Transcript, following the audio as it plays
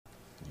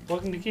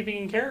Welcome to Keeping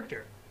in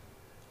Character.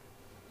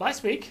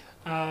 Last week,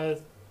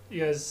 you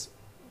guys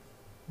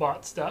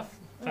bought stuff,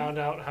 found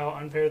out how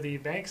unfair the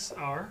banks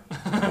are.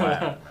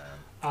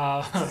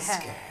 Wow,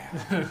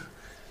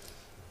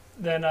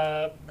 Then,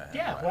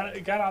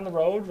 got on the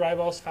road.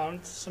 Rybos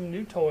found some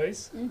new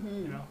toys, you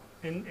know,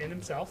 in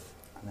himself.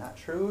 Not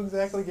sure who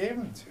exactly gave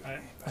them to me,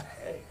 but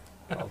hey,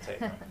 I'll take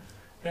them.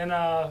 Then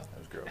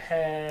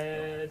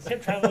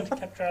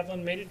kept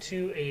traveling, made it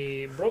to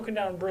a broken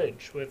down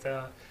bridge with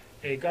a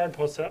guard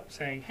posted up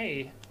saying,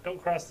 "Hey,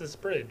 don't cross this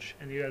bridge."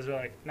 And you guys are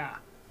like, "Nah,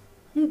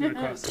 I'm gonna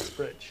cross this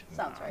bridge."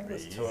 Sounds right.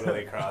 it's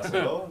totally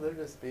crossable. They're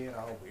just being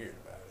all weird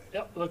about it.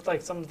 Yep, looked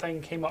like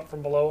something came up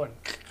from below and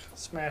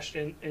smashed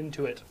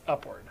into it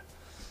upward,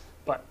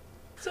 but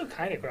still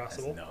kind of That's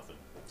crossable. nothing.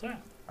 So yeah.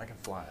 I can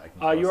fly. I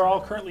can You are all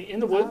cross currently in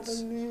the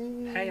woods,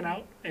 hanging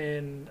out,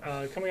 and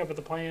coming up with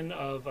a plan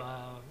of,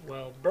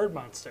 bird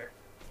monster.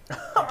 So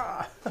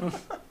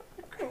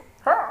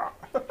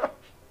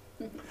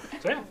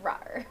yeah.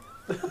 Rawr.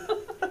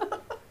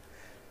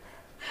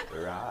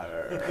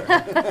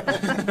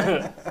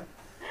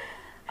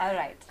 All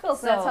right. Cool.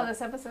 So that's how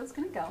this episode's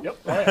gonna go. Yep.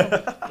 Oh, yeah.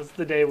 That's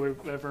the day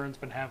everyone's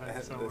been having.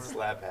 So The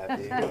slap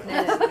happy. It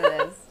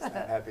is.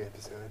 Slap happy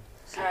episode.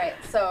 All right.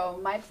 So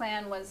my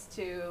plan was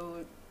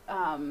to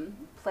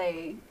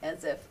play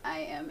as if I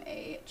am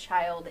a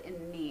child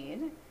in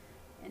need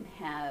and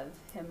have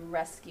him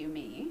rescue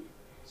me.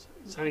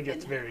 So he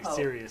gets very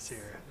serious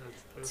here.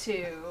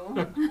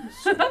 To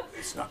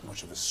It's not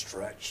much of a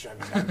stretch. I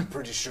mean, I'm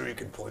pretty sure you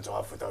can pull it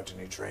off without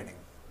any training.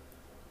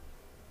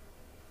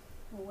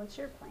 well, what's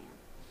your plan?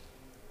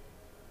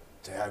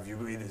 To have you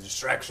be the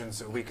distraction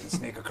so we can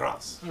sneak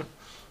across.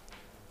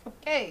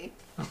 Okay.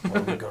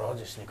 Or we could all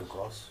just sneak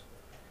across.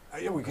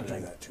 Yeah, we can do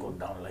Like, that go too.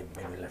 down, like,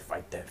 maybe like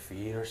 5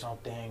 feet or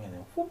something, and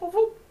then whoop, whoop,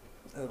 whoop.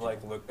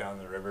 Like, look down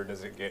the river.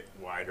 Does it get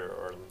wider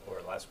or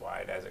less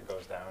wide as it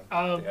goes down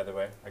the other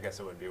way? I guess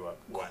it would be what?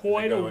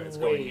 Quite a It's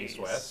going ways.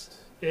 east-west?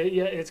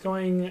 Yeah, it's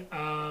going,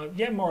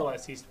 more or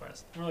less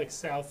east-west. More like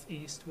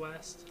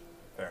southeast-west.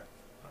 Fair.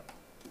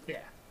 Yeah.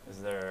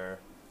 Is there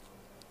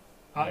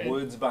It-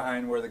 woods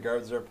behind where the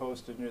guards are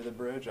posted near the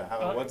bridge? Or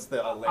what's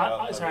the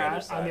layout of the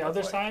other side? On the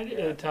other look like? side,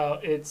 Yeah.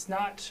 it's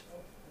not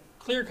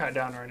clear cut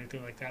down or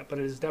anything like that, but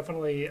it is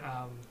definitely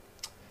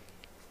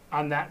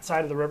on that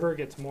side of the river. It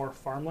gets more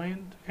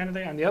farmland kind of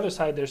thing. On the other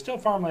side, there's still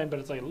farmland, but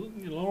it's like a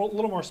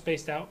little more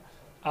spaced out.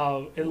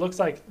 It looks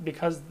like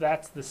because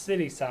that's the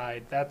city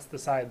side, that's the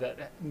side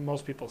that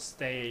most people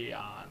stay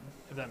on,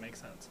 if that makes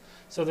sense.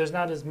 So there's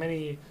not as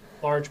many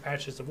large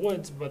patches of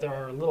woods, but there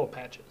are little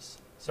patches.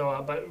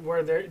 So, but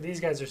where these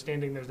guys are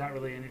standing, there's not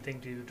really anything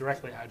to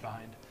directly hide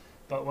behind.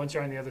 But once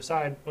you're on the other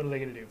side, what are they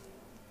going to do?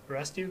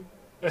 Arrest you?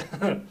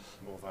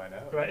 We'll find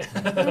out.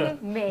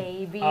 Right.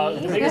 Maybe.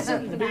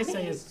 The biggest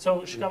thing is, so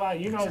Shkava,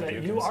 you know that You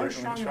you can are certainly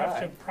strong enough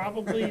try. to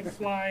probably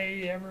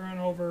fly everyone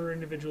over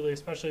individually,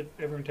 especially if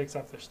everyone takes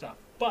off their stuff.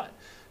 But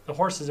the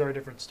horses are a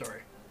different story.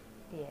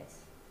 Yes.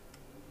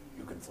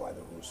 You can fly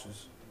the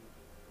horses.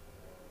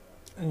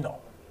 No.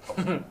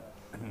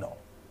 No.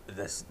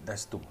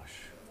 That's too much.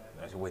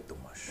 That's way too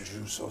much. But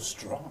you're so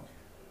strong.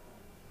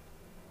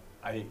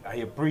 I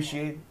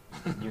appreciate,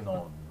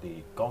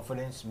 the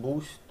confidence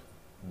boost,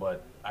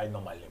 but I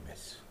know my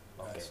limits.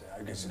 Okay. Yes,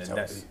 I guess And it's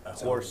that's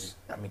healthy. a horse.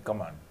 I mean,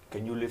 come on.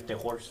 Can you lift a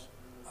horse?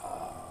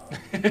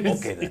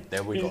 Okay, then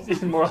there we go.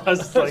 He's more or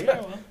less like,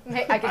 yeah, well.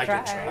 I can I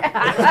try.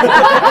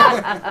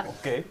 can try.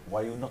 Okay,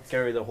 why you not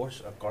carry the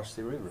horse across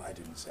the river? I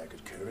didn't say I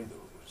could carry the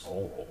horse.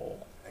 Oh.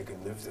 I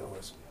could lift the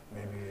horse,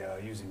 maybe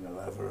using a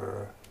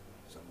lever,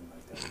 something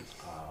like that.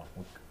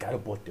 We gotta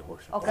put the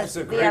horse. Okay, That's a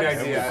we great have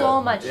idea.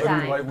 so much time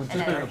Everybody would and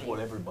just energy. catapult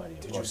everybody.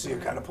 Did you see a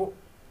catapult?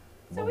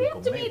 So we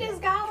have to meet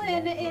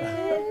Ysgallen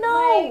in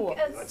No.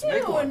 Let's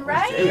make one. soon,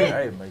 right?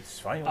 Yeah, it's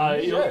fine.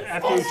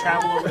 After you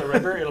travel over the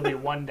river, it'll be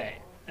one day,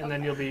 and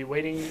then you'll be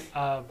waiting.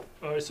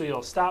 So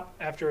you'll stop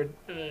after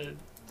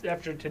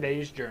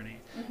today's journey,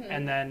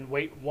 and then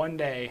wait one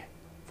day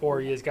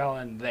for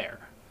Ysgallen there.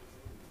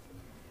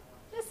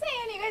 Just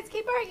saying, you guys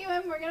keep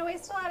arguing. We're gonna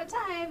waste a lot of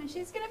time, and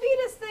she's gonna beat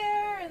us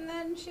there, and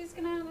then she's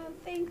gonna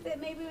think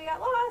that maybe we got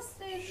lost.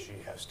 And She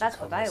has to That's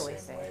come what I the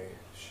always same say. way.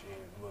 She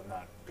will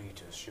not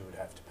beat us. She would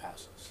have to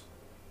pass us.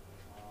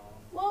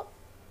 well,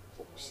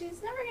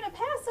 she's never gonna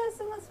pass us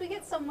unless we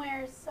get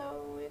somewhere.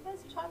 So you guys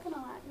are talking a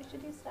lot. We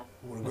should do stuff.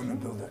 We're going to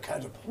build a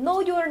catapult.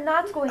 No, you are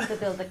not going to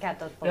build a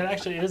catapult. That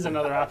actually is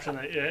another option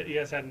that you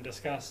guys hadn't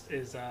discussed.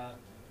 Is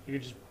you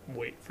could just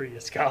wait for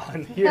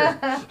Ysgallen here.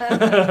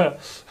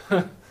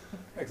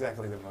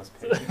 Exactly the most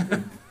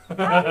patient.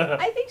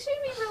 I think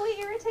she'd be really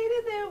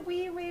irritated that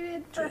we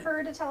waited for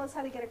her to tell us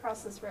how to get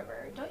across this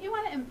river. Don't you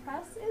want to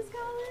impress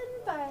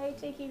Ysgallen by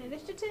taking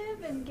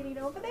initiative and getting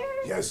over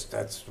there? Yes,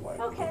 that's why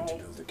we're going to Okay.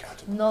 build a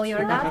catapult. No,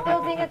 you're not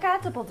building a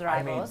catapult, I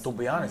mean, Rivals. to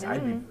be honest,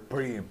 I'd be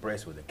pretty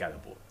impressed with the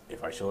catapult.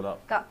 If I showed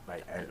up, Go.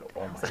 like,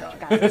 oh my god,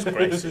 that's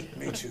crazy.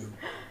 Me too.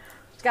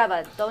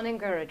 Skaba, don't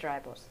encourage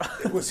Rivals.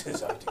 It was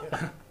his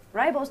idea.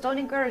 Rivals, don't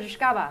encourage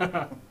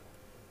Skaba.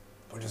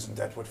 But isn't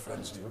that what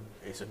friends do?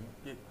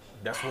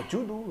 That's what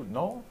you do,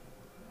 no?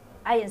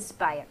 I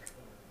inspire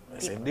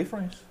Same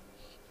difference.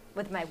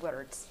 with my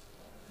words.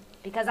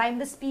 Because I'm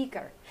the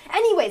speaker.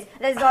 Anyways,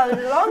 there's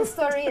a long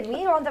story and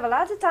we don't have a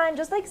lot of time,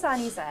 just like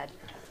Sunny said.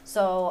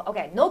 So,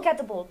 okay, no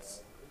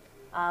catapults.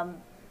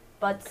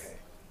 But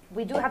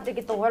we do have to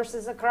get the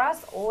horses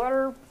across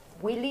or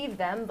we leave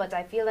them, but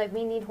I feel like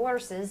we need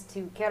horses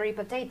to carry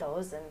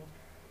potatoes and...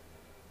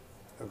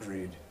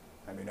 Agreed.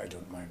 I mean, I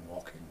don't mind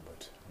walking,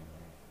 but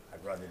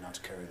I'd rather not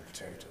carry the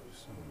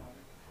potatoes.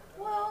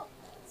 Well,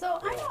 so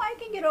I know I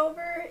can get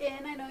over,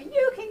 and I know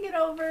you can get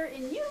over,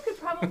 and you could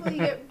probably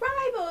get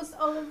Ribos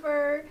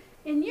over,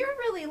 and you're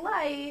really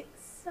light,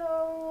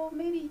 so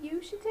maybe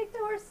you should take the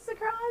horses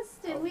across,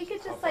 and we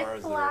could just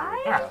like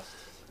fly.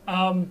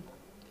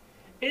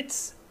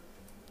 It's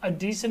a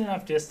decent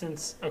enough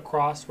distance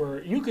across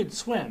where you could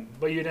swim,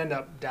 but you'd end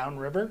up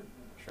downriver.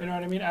 You know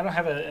what I mean? I don't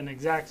have an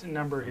exact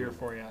number here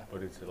for you.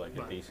 But it's like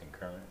a decent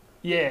current.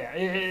 Yeah,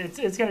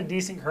 it's got a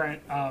decent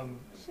current,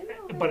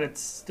 but it's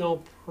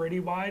still pretty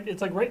wide.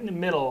 It's like right in the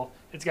middle.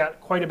 It's got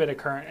quite a bit of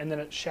current, and then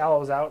it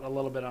shallows out a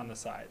little bit on the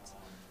sides.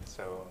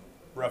 So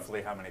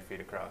roughly how many feet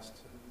across?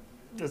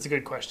 That's a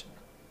good question.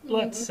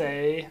 Let's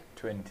say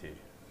 20.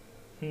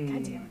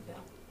 God damn it, Bill.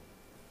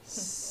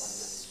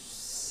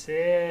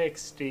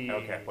 60.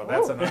 Okay, well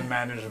that's an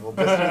unmanageable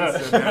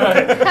distance.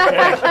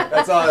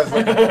 That's all I was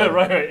looking for.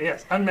 right,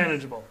 yes,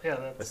 unmanageable. Yeah,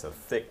 It's that's a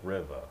thick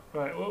river.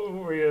 right. What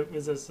were you?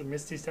 Was this a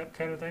Misty Step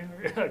kind of thing?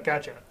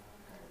 Gotcha.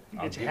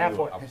 Get you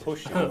halfway. I'll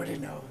push you. Nobody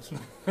knows.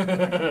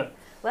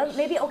 Well,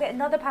 maybe, okay,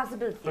 another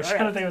possibility. I was All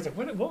trying right. to think. I was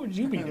like, what would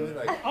you be doing?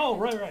 Like- Oh,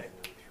 right.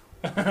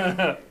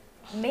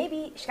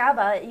 Maybe,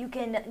 Shkaba, you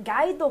can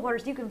guide the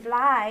horse, you can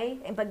fly,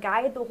 but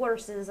guide the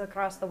horses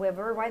across the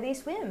river while they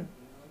swim.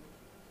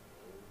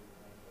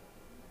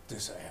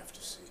 This I have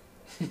to see.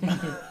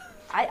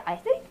 I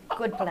think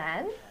good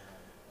plan.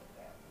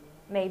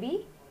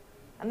 Maybe.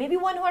 Maybe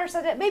one horse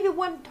at a, maybe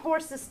one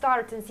horse to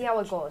start and see how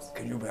it goes.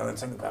 Can you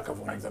balance on the back of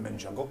one of them and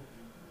juggle?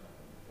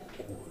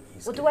 Oh,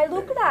 he's What do getting I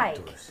look very like?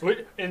 into us.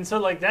 And so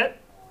like that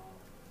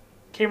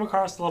came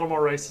across a little more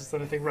racist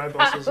than I think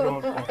Rybos was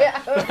going for. What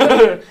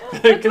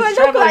do I Because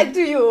look like to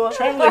you?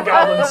 traveling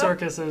goblin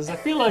circuses, I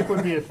feel like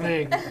would be a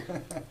thing.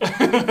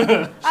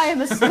 I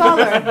am a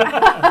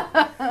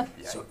scholar.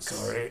 So,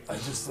 sorry, I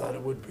just thought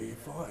it would be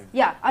fine.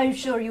 Yeah, I'm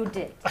sure you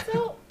did.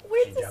 So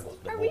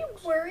are we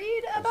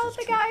worried about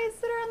the guys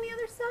that are on the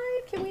other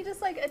side? Can we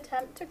just like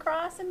attempt to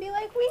cross and be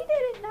like, we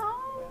didn't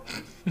know?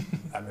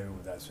 I mean,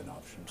 that's an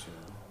option too.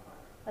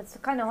 It's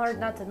kind of hard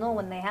not to know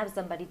when they have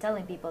somebody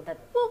telling people that.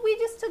 Well, we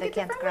just took They a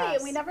can't different way, cross.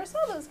 and we never saw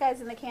those guys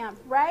in the camp,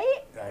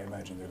 right? I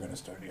imagine they're going to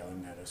start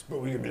yelling at us, but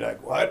we can be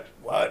like, what?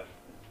 What?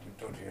 We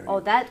don't hear Oh,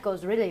 you. that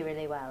goes really,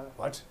 really well.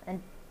 What?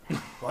 And-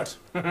 What?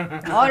 All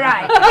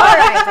right,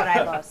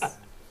 boss.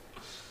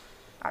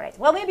 All right.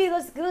 Well, maybe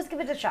let's give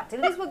it a shot. At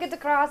least we'll get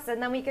across,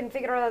 and then we can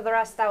figure the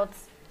rest out.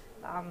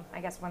 I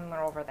guess when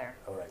we're over there.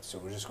 All right, so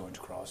we're just going to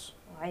cross.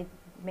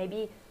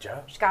 Maybe Ja?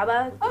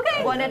 Shkaba,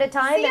 Okay. one at a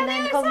time, See you and on the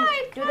then other come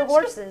side. do the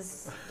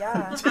horses.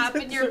 Yeah. Hop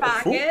in your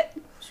pocket.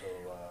 So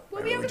We'll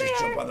why be don't we over just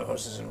there. jump on the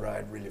horses and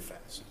ride really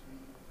fast?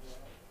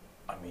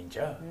 I mean,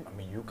 ja. I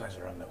mean, you guys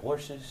are on the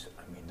horses.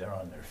 I mean, they're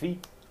on their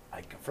feet.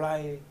 I can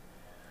fly.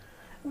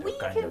 They're We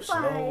kind can of fly.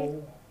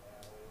 slow.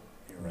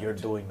 You're You're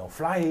right. doing no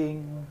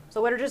flying.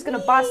 So we're just gonna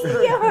bust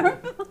through.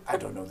 I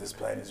don't know. This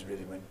plan is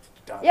really went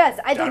down. Yes,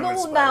 I don't downward know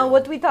spiral. now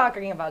what we're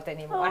talking about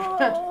anymore.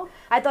 Oh.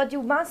 I thought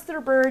you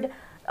monster bird,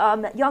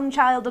 young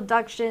child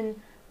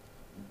abduction.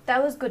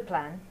 That was good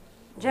plan.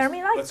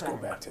 Jeremy likes Let's that. go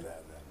back to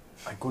that then.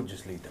 I could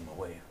just lead them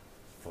away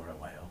for a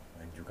while,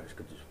 and you guys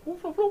could just.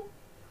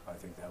 I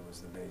think that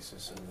was the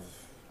basis of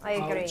I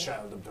agree.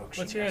 child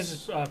abduction. What's your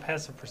yes. guys'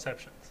 passive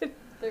perception?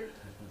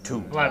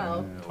 2.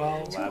 11.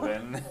 12.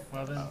 11.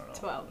 11.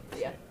 12,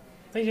 yeah.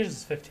 I think yours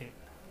is 15.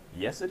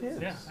 Yes, it is.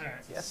 Yeah, all right.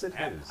 Yes, it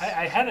is.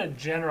 I had a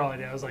general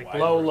idea. I was like Wide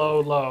low,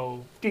 range.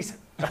 low, decent.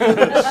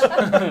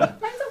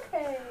 Mine's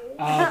okay.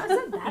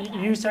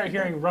 You start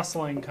hearing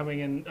rustling coming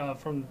in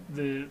from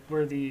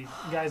where the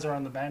guys are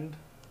on the bend.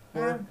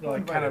 They're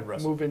like kind of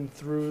Rustle. moving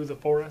through the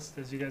forest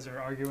as you guys are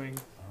arguing.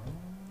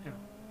 You know,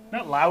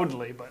 not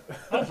loudly, but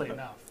loudly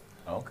enough.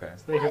 Okay.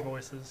 So they hear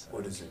voices.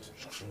 What is it?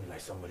 Seems like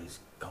somebody's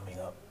coming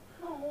up.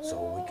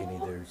 So we can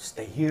either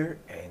stay here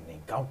and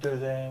encounter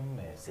them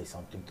and say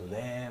something to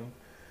them,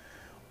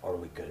 or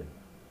we could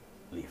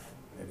leave.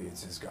 Maybe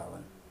it's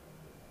Ysgallen.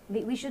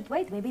 We should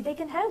wait. Maybe they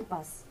can help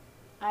us.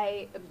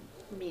 I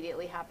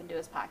immediately hop into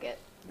his pocket.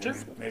 Maybe,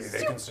 maybe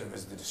they can serve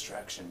as the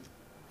distraction.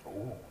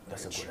 Oh,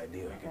 that's a good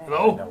idea.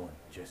 Hello? That one.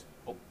 Just.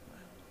 Oh.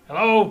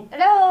 Hello.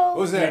 Hello.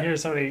 Who's You there? hear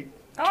somebody,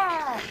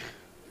 Ah.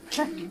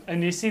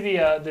 and you see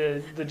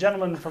the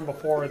gentleman from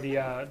before,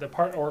 the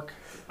part orc,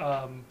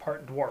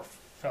 part dwarf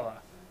fella,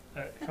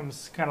 that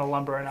comes kind of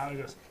lumbering out. He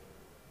goes,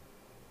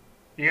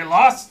 "You get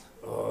lost?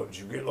 Did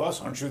you get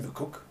lost? Aren't you the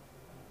cook?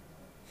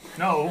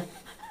 No,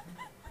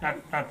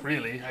 not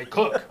really. I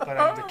cook, but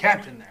I'm the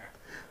captain there.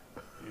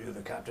 You're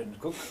the captain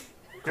cook?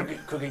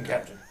 Cooking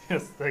captain.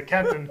 Yes, the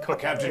captain cook.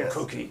 Captain yes.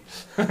 Cookie.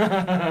 He's the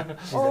captain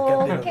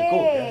of the cook.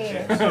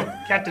 Okay.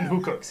 Yeah. Captain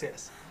who cooks.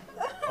 Yes.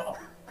 Oh,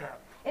 Yeah.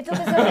 It took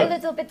us a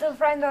little bit to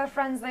find our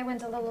friends. They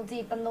went a little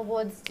deep in the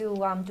woods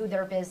to do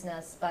their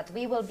business, but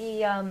we will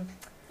be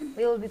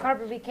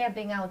probably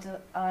camping out to.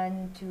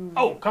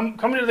 Oh, come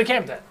into the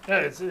camp then.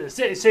 It's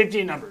safety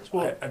in numbers.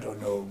 Well, I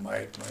don't know,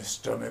 my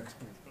stomach,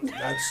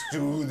 that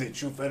stew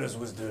that you fed us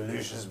was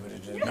delicious, but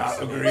it did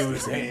not agree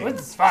with me.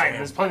 it's fine.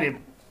 There's plenty of.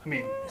 I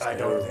mean, I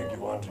don't think you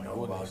want to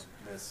know about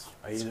this.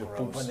 I either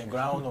poop on the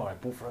ground or I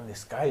poop from the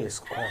sky.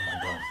 It's, oh my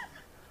god.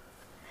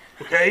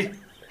 okay.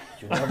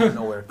 You never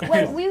know where it comes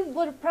Well, from. we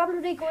were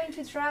probably going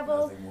to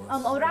travel Nothing worse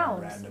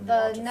around than a random the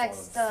waterfall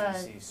next of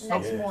feces.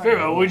 next Yeah. morning. Very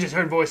well. We just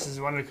heard voices.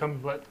 Wanted to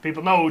come let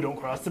people know. Don't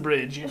cross the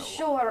bridge. You know.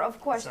 Sure, of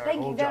course. It's our Thank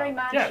you whole very job.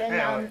 much. Yeah, and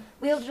yeah,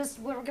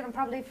 we're gonna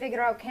probably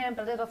figure out camp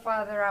a little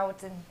farther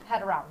out and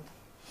head around.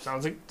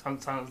 Sounds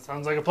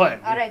like a plan.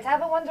 All right.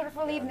 Have a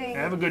wonderful evening.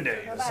 Have a good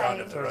day. The sound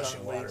of the Bye.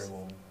 rushing water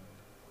will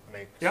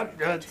make Yep. sure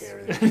you That's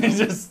can't hear he's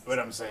just what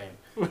I'm saying.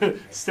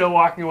 still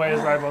walking away as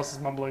Rybos is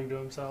mumbling to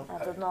himself.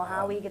 I don't know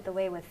how we get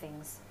away with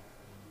things.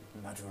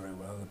 Not very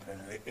well,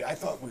 apparently. I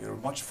thought we were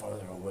much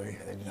farther away.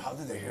 How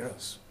did they hear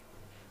us?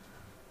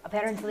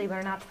 Apparently,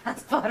 we're not that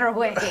far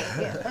away.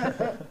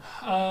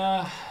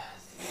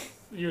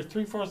 You're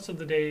 3/4 of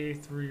the day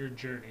through your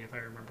journey, if I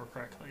remember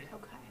correctly.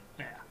 Okay.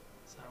 Yeah.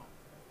 So.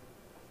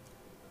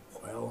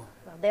 Well,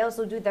 Well, they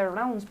also do their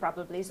rounds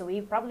probably, so we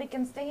probably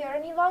can stay here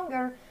any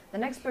longer. The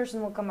next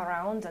person will come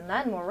around, and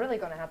then we're really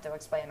going to have to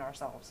explain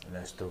ourselves.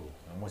 That's true.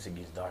 And once it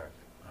gets dark,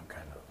 I'm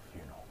kind of,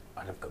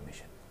 out of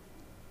commission.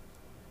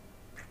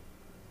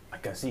 I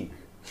can see.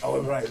 oh,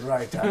 right.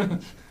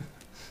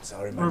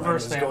 Sorry, my mind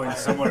Reverse was going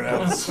vampire. somewhere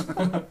else.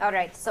 All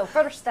right, so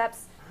first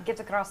steps, get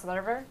across the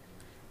river.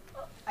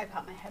 I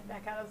pop my head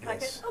back out of the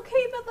pocket. Yes.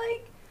 Okay, but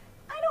like,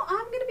 I know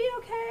I'm gonna be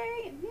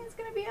okay, and he's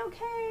gonna be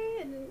okay,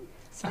 and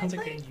Sounds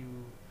like a like, you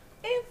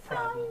if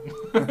problem.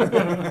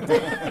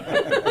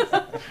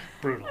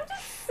 Brutal.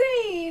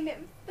 saying if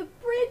the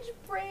bridge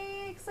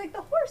breaks, like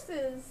the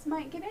horses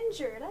might get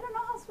injured. I don't know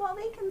how well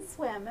they can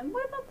swim. And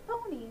what about the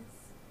ponies?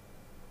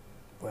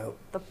 Well,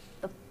 The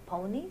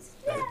ponies?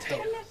 Yeah, the,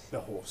 and the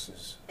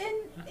horses.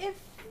 if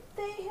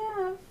they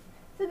have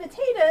the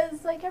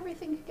potatoes, like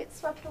everything could get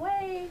swept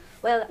away,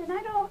 Well, and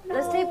I don't know.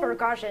 let's take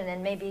precaution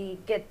and maybe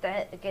get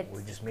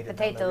We just made it down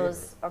the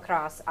potatoes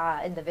across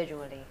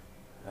individually.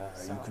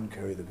 You can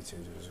carry the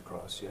potatoes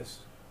across, yes?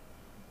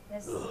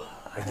 Yes.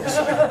 I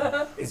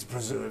guess. It's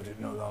preserved, it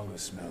no longer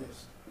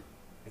smells.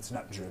 It's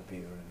not drippy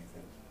or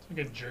anything. It's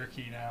like a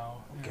jerky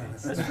now. Okay,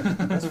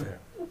 Yeah. that's fair.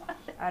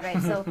 All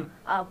right, so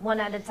one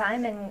at a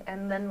time,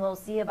 and then we'll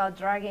see about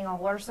dragging a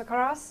horse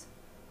across.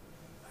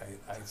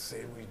 I'd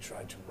say we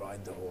tried to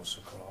ride the horse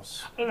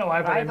across. I don't know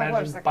why, but I Ride the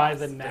horse imagine by across.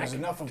 the neck. There's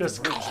enough of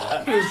Just the bridge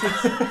left.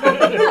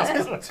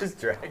 Just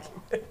drag. Are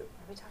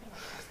we talking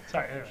about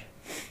Sorry. Anyway.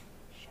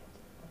 Shit,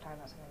 I'm talking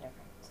about something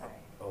different. Sorry.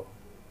 Oh,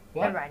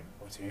 What? Never mind.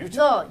 what are you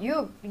No,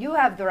 you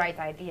have the right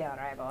idea,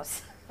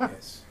 Rybos.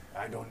 Yes,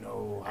 I don't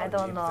know how I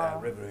don't deep know.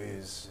 that river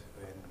is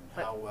and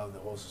But- how well the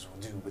horses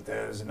will do, but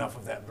there's enough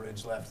of that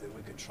bridge left that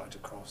we could try to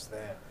cross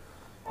there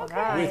All Okay.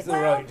 right. with the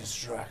right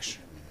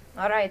distraction.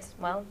 All right.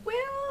 Well,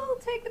 We'll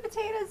take the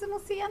potatoes and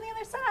we'll see you on the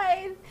other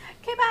side.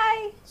 Okay,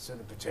 bye. So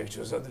the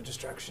potatoes are the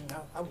distraction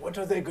now? What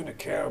are they going to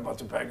care about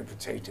a bag of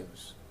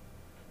potatoes?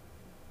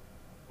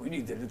 We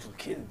need the little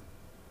kid.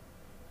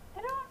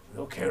 I don't.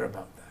 They'll care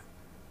about that.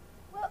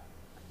 Well,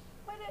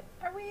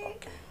 are we?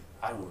 Okay,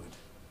 I would.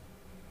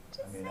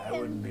 Just I mean, I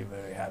saying. wouldn't be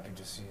very happy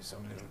to see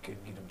some little kid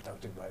get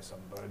abducted by some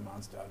bird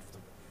monster out of the...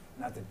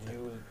 Not that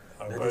you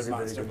are a That bird is a very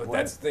monster, good but point.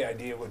 that's the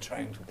idea we're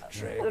trying to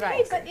portray. Okay,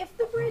 Right. but if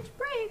the bridge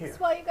breaks Here.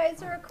 while you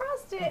guys are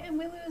across it and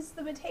we lose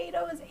the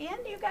potatoes and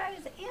you guys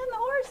and the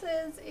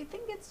horses, I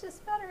think it's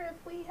just better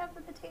if we have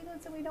the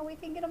potatoes and we know we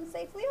can get them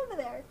safely over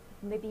there.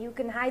 maybe you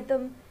can hide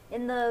them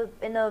in the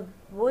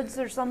woods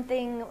or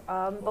something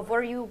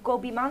before you go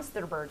be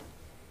monster bird.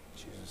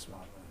 She's a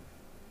smart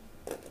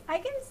one. I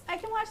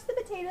can watch the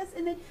potatoes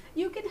and then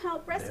you can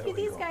help rescue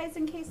we these go. guys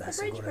in case That's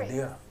the a bridge good breaks.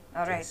 idea.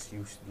 All right. Just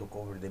you look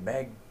over the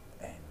bag,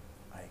 and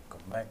I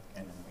come back,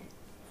 and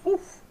we.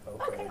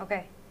 Okay.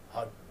 Okay.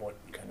 What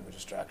kind of a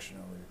distraction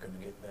are we going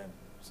to get then?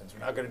 Since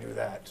we're not going to do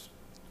that,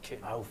 kid.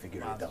 I'll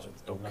figure it out. monster.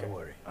 Don't Okay.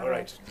 worry. All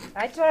right.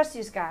 I trust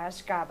you,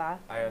 Skaba.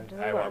 I Do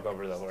the walk work.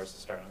 over to the horse to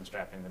start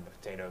unstrapping the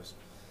potatoes.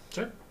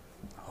 Sure.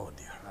 Oh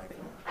dear.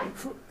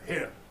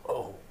 Here,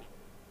 Oh.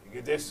 you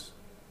get this?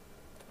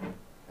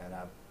 And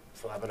I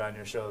flap it on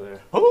your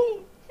shoulder.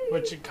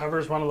 Which it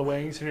covers one of the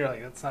wings, and you're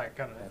like, that's not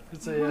gonna.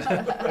 It's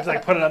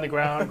like put it on the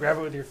ground, grab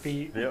it with your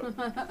feet. Yep.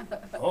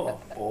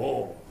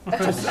 Oh. I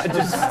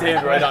just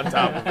stand right on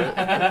top of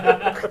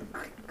it.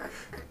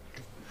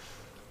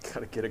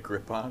 Gotta get a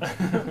grip on.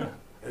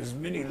 There's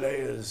many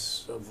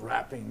layers of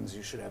wrappings.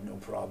 You should have no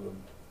problem.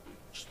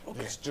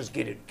 Just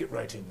get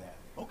right in there.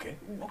 Okay.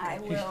 I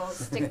will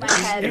stick my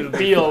head. You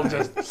feel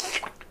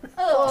just.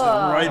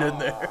 Oh. Right in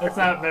there. It's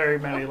not very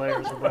many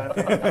layers of that.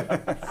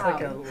 It's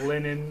like a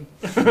linen.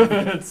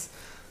 It's,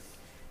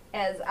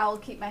 As I'll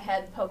keep my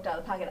head poked out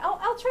of the pocket.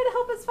 I'll try to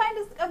help us find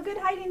a good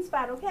hiding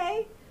spot,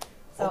 okay?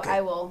 So Okay.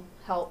 I will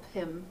help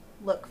him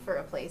look for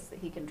a place that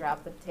he can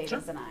drop the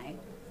potatoes Sure. and I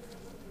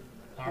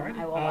All right.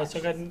 I will watch. So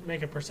go ahead and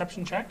make a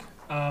perception check.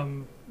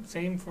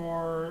 Same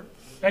for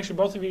actually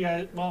both of you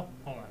guys. Well,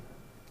 hold on.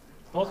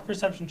 Both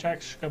perception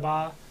checks.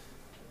 Shkaba,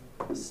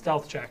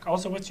 stealth check.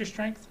 Also, what's your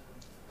strength?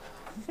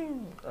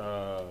 13?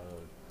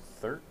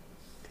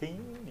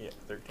 Yeah,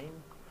 13.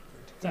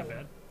 It's not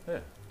bad. Yeah.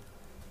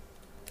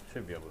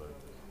 Should be able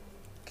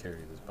to carry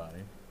this body.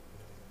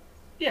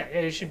 Yeah,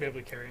 you should be able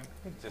to carry him.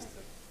 Just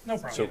No a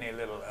problem. skinny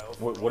little elf.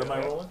 What am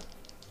I rolling?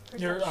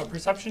 Your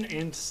perception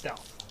and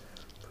stealth.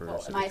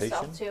 My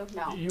stealth too?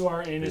 No. You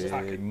are in his Big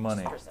pocket.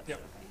 money. Perception, Yep.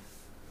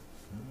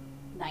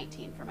 okay.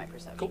 19 for my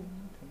perception. Cool.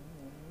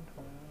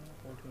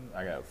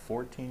 I got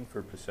 14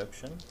 for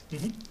perception.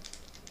 Mm-hmm.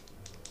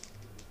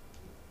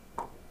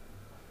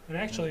 And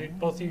actually,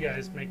 both of you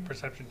guys make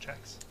perception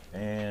checks.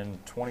 And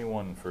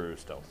 21 for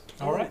stealth.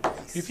 All right.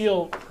 You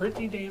feel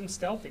pretty damn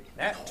stealthy.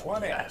 Nat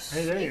 20.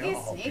 Hey, there you Sneaky,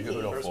 go. sneaky.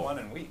 beautiful. First one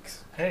in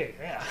weeks. Hey,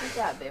 yeah. Good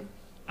job, babe.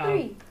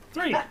 3.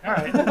 3. All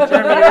right.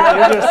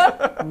 Jeremy, you're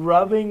just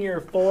rubbing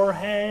your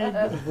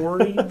forehead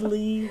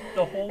worriedly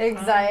the whole time.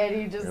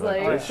 Anxiety just You're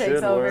like, like I takes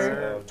should over.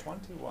 wear-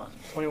 21.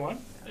 21.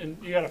 And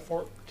you got a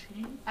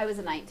 14? I was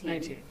a 19.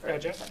 19. for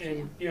Gotcha.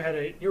 perception,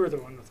 And you were the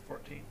one with the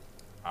 14.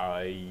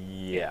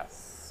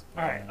 Yes.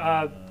 All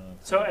right.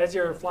 So as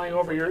you're flying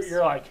over,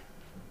 you're like,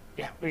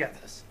 yeah, we got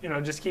this. You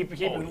know, just keep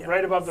yeah.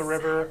 right above the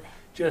river.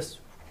 Just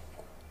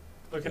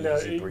looking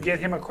Easy to get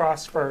him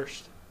across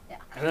first, Yeah.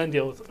 and then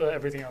deal with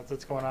everything else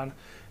that's going on.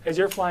 As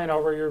you're flying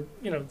over, you're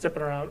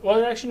zipping around.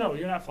 Well, actually, no,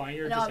 you're not flying.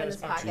 You're No, just I'm in in his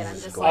his pocket. I'm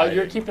Jesus just Christ. like,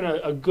 You're keeping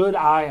a good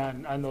eye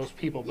on those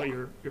people, but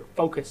you're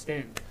focused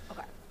in.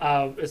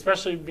 Okay.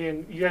 Especially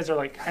being you guys are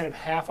like kind of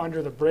half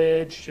under the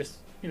bridge, just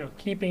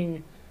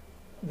keeping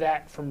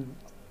that from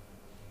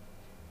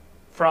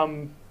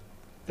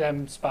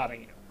them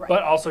spotting you, Right.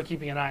 but also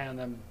keeping an eye on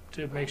them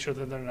to make sure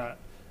that they're not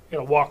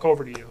gonna walk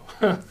over to you.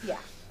 yeah.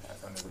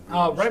 That's under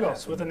the bridge.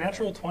 Rybos, with a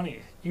natural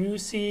 20, you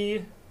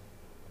see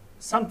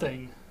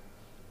something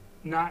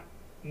not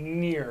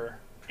near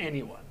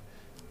anyone,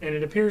 and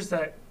it appears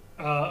that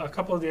a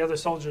couple of the other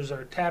soldiers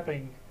are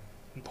tapping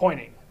and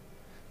pointing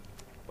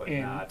But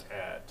and- not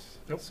at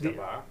Nope,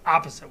 Skaba.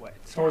 opposite way,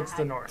 towards the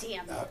God north.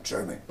 Damn.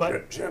 Jeremy.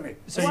 But- Jeremy.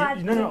 So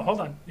no, hold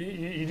on.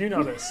 You do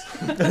know this.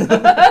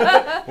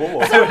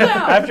 Whoa.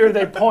 After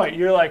they point,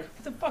 you're like,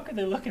 what the fuck are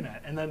they looking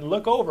at? And then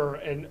look over,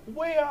 and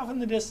way off in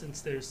the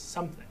distance, there's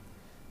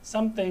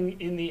something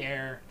in the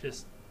air,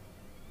 just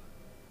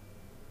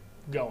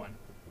going,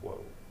 Whoa.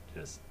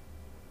 just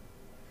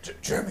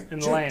Jeremy. In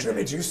the land.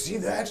 Jeremy, do you see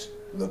that?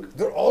 Look,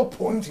 they're all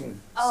pointing.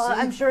 Oh, See?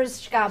 I'm sure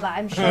it's Shkaba.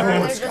 I'm sure No,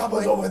 they're it's just.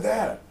 Skaba's over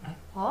there.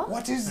 Huh?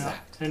 What is Yeah.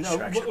 that? And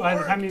Distraction by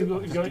the word. time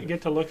you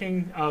get to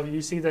looking,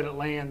 you see that it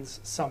lands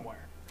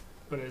somewhere,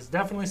 but it's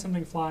definitely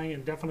something flying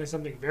and definitely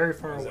something very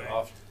far Is away, it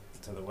off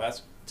to the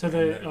west? to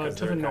the Because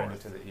to they're the kind of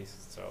north. to the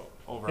east, so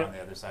over Yep. on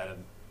the other side of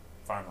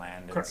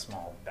farmland and Correct.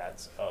 small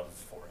beds of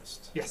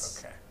forest.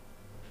 Yes. Okay.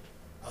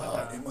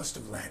 It must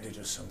have landed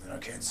or something. I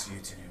can't see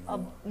it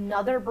anymore.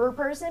 Another bird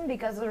person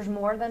because there's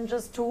more than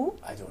just two.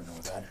 I don't know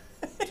that.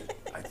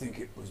 I think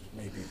it was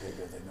maybe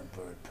bigger than a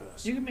bird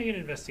person. You can make an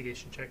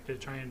investigation check to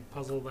try and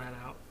puzzle that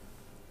out,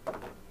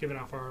 given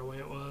how far away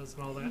it was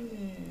and all that.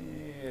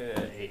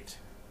 Yeah, 8.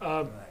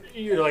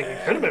 You're like,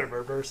 it could have been a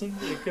bird person.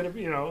 It could have,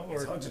 It's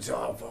or hard to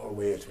tell how far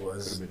away it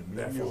was.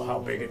 Therefore, how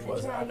big it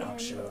was, I'm not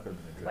sure.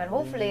 But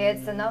hopefully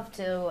it's enough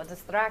to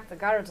distract the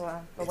guards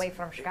away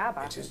from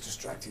Shkaba. It is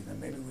distracting them.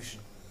 Maybe we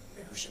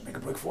should make a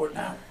break for it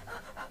now.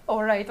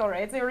 All right,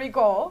 there we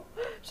go.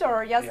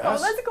 Sure, yes, Yes. go.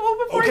 Let's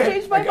go before I Okay,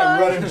 change my I can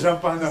run mind. and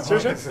jump on the Sure.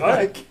 horse. All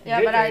right.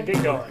 Yeah, but I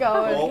get going.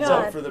 go. Bolts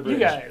God. up for the You bridge.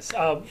 guys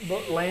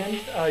land.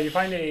 You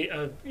find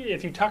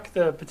if you tuck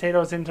the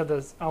potatoes into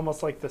the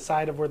almost like the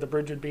side of where the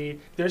bridge would be,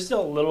 there's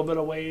still a little bit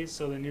of ways.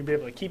 So then you'd be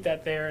able to keep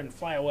that there and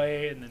fly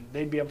away, and then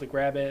they'd be able to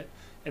grab it,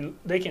 and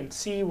they can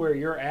see where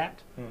you're at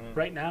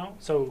right now.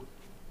 So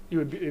you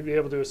would be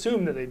able to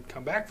assume that they'd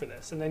come back for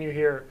this, and then you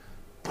hear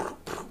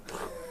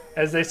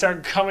as they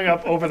start coming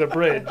up over the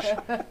bridge.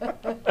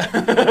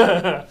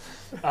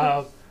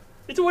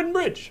 It's a wooden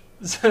bridge.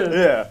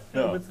 Yeah.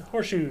 No. With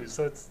horseshoes,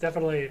 so it's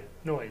definitely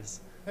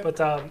noise. But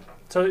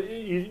so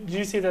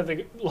you see that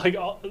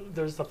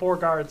there's the 4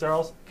 guards. They're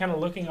all kind of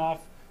looking off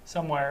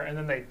somewhere, and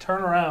then they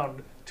turn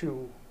around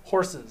to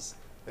horses.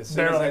 As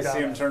soon as barreling I down see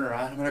him there. turn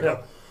around, I'm gonna Yeah.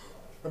 go.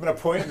 I'm gonna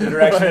point in the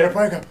direction they're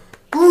pointing. Go,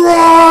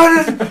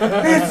 Run!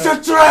 It's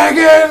a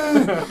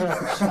dragon!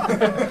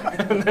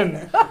 And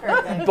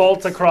then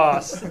bolt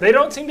across. They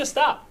don't seem to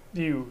stop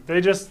you.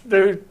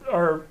 They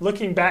are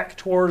looking back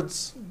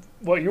towards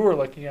what you were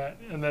looking at,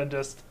 and then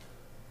just.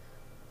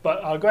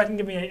 But go ahead and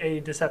give me a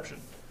deception.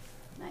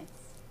 Nice.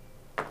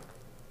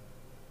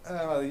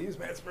 well, they used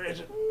my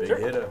inspiration. Big Sure.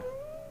 hitter.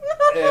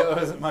 It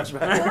wasn't much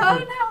better.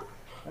 Oh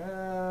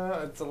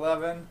no. It's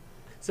 11.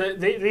 So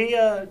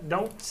they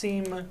don't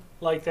seem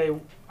like they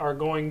are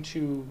going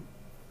to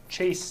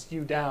chase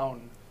you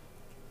down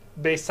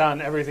based on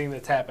everything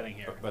that's happening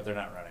here. But they're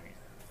not running either.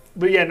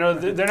 But yeah, no,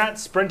 they're not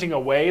sprinting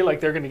away like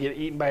they're going to get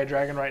eaten by a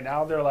dragon right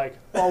now. They're like,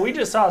 well, we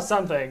just saw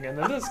something, and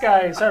then this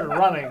guy started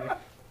running.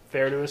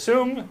 Fair to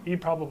assume he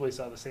probably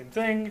saw the same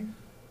thing.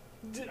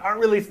 aren't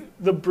really.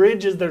 The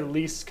bridge is their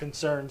least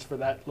concerns for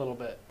that little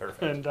bit.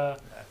 Perfect. And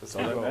That's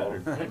all that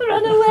matters.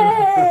 Run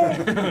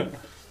away!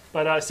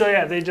 but so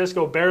yeah, they just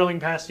go barreling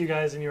past you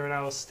guys, and you are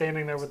now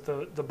standing there with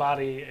the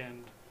body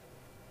and.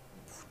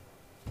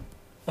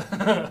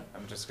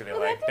 I'm just gonna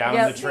like down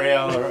Yep. the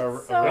trail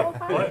or So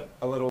hard.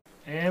 a little.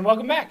 And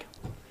welcome back.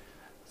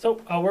 So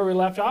where we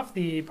left off,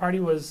 the party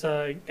was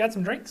got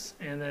some drinks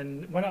and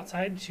then went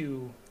outside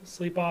to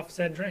sleep off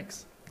said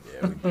drinks.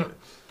 Yeah, we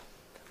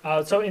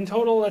did. So in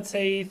total, let's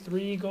say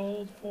 3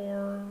 gold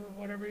for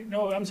whatever.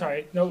 No, I'm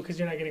sorry. No, because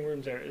you're not getting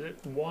rooms there. Is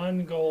it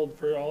 1 gold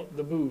for all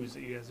the booze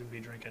that you guys would be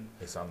drinking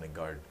It's on the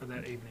guard. for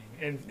that evening,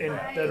 and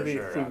Right. that'd For be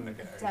sure on the food.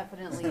 guard.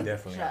 Definitely.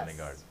 Definitely on the just-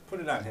 guard. Put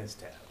it on his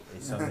tab.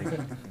 It's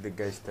on the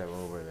guy's tab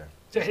over there.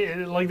 So,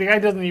 like the guy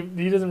doesn't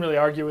he doesn't really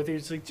argue with you.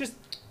 He's like just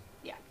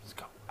Yeah. just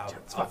go. I'll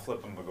fine.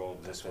 flip him a gold.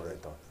 That's Just what I as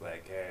thought.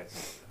 like, hey,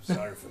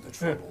 Sorry for the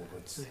trouble,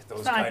 but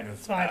those fine, kind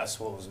it's of fine.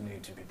 assholes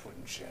need to be put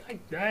in check.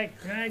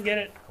 I get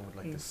it. I would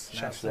like to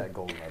Shut snatch that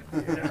gold out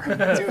of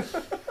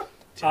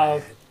here.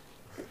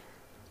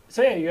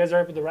 So yeah, you guys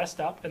are able to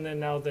rest up, and then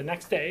now the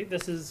next day,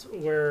 this is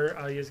where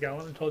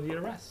Ysgallen told you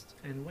to rest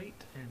and wait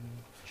and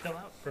chill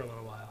out for a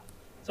little while.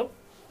 So,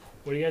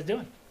 what are you guys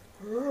doing?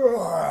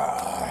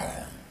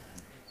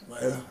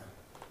 Well,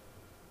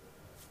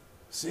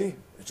 see,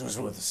 it was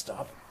worth a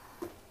stop.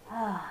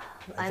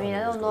 I mean,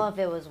 I don't know if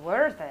it was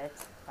worth it,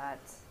 but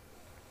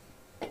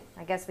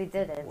I guess we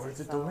did it. Where's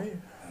it so. to me?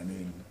 I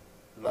mean,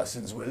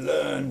 lessons were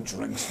learned,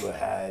 drinks were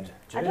had.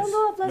 I don't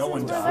know if No lessons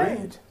one were died.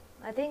 learned.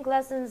 I think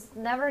lessons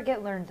never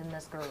get learned in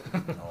this group.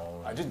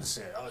 No, I didn't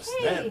say us,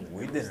 Hey. them.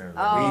 we didn't.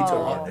 Oh. We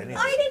told anything.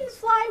 I didn't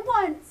fly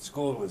once.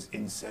 School was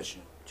in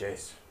session.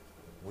 Jace,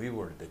 we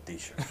were the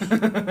teachers.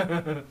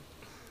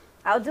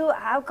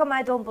 How come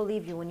I don't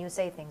believe you when you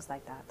say things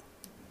like that?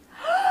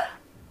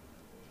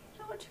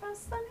 You don't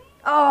trust them?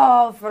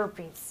 Oh, for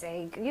Pete's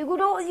sake. You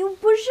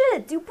push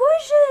it. You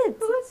push it.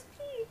 Who's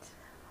Pete?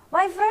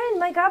 My friend,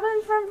 my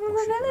goblin friend from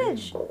Push the it,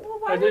 village. Well,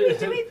 why I are we did-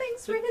 doing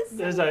things for his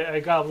There's a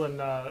goblin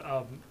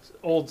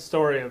old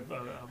story of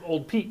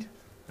old Pete.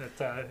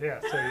 That yeah,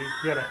 so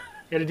you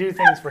gotta do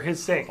things for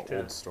his sake. To,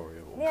 Old story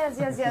of old. Yes.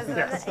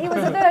 Yes. He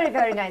was a very,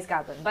 very nice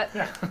goblin. But, So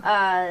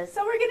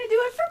we're gonna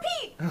do it for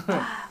Pete.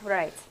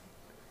 right.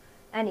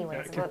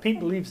 Anyways, because well, Pete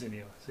believes in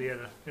you, so you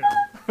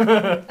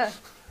gotta.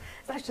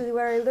 it's actually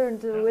where I learned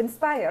to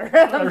inspire.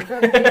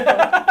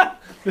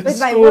 The With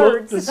my school,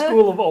 words. the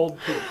school of old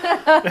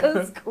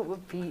Pete. School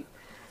of Pete.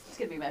 It's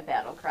gonna be my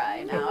battle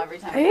cry now every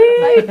time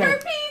I gotta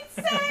fight for Pete's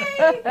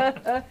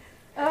sake.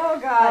 Oh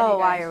God. Oh, you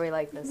why guys. are we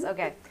like this?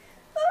 Okay.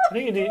 I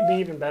think it'd be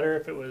even better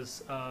if it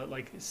was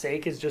like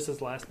Sake is just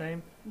his last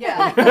name.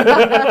 Yeah.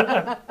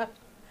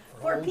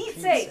 For old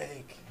Pete's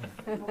sake.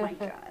 Oh my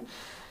God.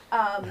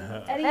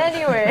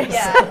 Anyways.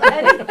 Yeah.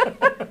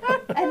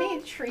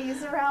 Any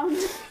trees around?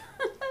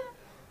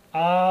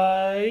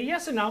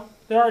 Yes and no.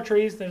 There are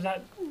trees. There's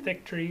not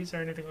thick trees or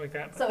anything like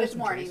that. but So there's it's some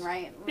morning, trees.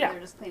 right? Yeah.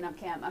 They're just cleaning up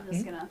camp. I'm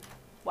just gonna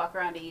walk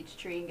around to each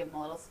tree and give them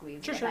a little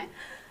squeeze. Sure, Get sure. my,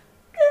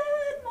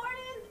 Good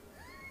morning.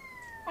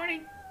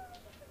 Morning.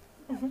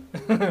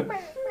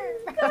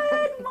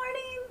 Good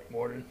morning.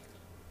 Morning.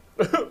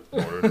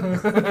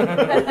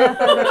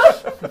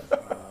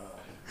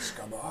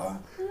 Scabar,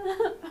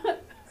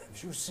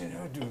 have you seen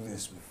her do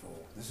this before?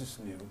 This is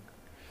new.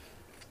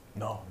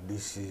 No,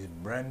 this is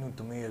brand new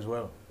to me as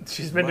well.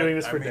 She's been But, doing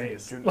this I for mean,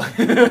 days.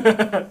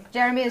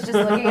 Jeremy is just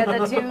looking at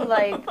the two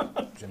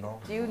like, You know.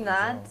 do you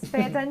not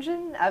pay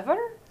attention ever?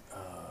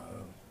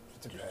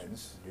 It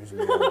depends.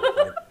 Usually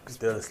I'm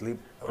still asleep.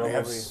 I only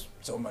have Probably.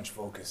 so much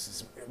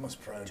focus. It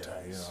must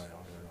prioritize.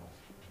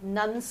 You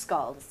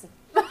Numbskulls.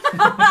 know.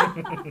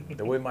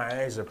 The way my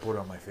eyes are put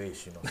on my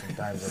face, you know.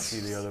 Sometimes I see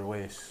the other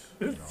ways.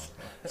 You know.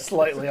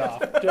 Slightly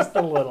off, just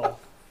a little.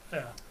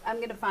 Yeah. I'm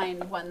gonna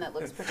find one that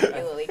looks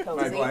particularly My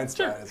cozy. blind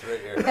spot is right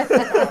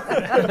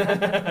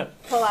here.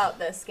 Pull out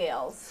the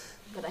scales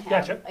that I have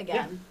Gotcha.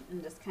 again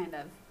and just kind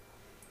of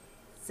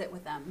sit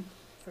with them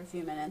for a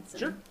few minutes. And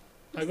Sure.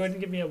 Go ahead and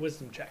give me a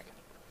wisdom check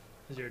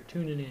as you're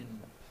tuning in.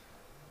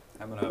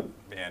 I'm gonna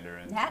meander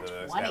into Nat the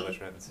 20.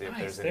 establishment and see if Nice,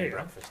 there's there any you go.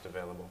 breakfast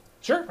available.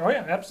 Sure. Oh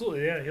yeah,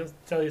 absolutely. Yeah, he'll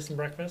tell you some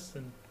breakfast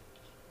and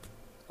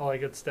all that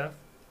good stuff.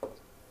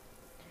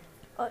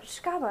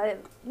 Shkaba,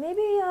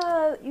 maybe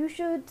you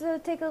should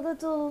take a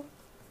little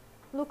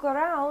look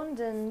around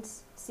and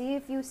see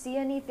if you see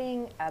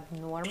anything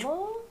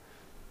abnormal.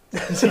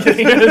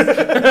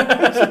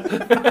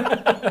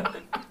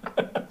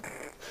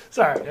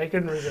 Sorry, I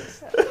couldn't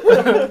resist.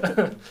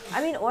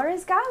 I mean, or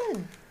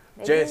Ysgallen.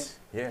 Maybe- Jess,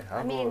 yeah, I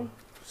I'll mean- go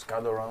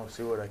scout around,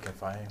 see what I can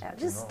find. Yeah, you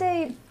just know.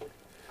 stay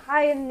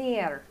high in the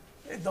air.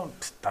 Don't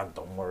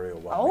worry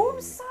about Oh, me.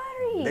 I'm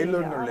sorry. They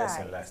learned their All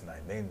lesson right. last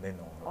night. They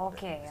know.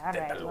 Okay, all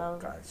right, well,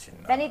 If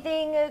If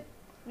anything,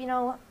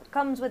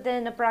 comes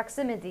within a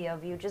proximity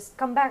of you, just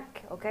come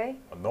back, okay?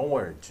 Don't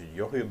worry,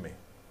 you'll hear me.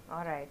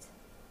 All right.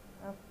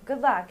 Well, good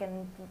luck,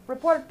 and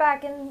report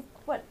back in,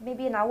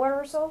 maybe an hour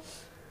or so?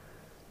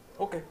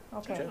 Okay.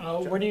 Okay. Check.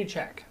 Where do you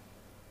check?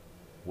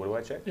 What do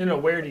I check?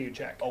 Where do you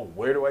check? Oh,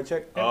 where do I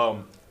check? Yeah.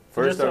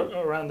 First, just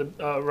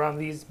around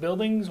these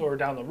buildings or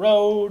down the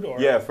road, or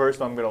yeah.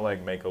 First, I'm gonna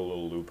like make a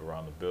little loop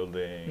around the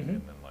building, Mhm.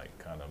 and then like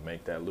kind of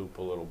make that loop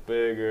a little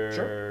bigger,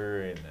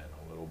 Sure. and then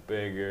a little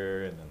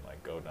bigger, and then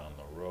like go down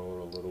the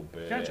road a little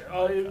bit. Gotcha.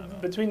 and then kinda-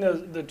 Between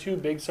the two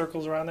big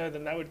circles around there,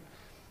 then that would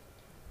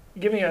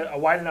give me a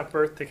wide enough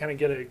berth to kind of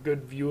get a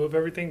good view of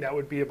everything. That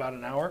would be about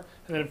an hour,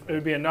 and then it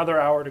would be another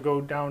hour to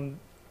go down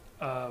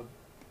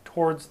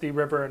towards the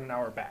river and an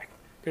hour back.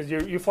 Because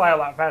you fly a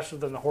lot faster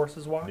than the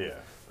horses walk. yeah.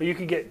 But you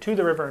could get to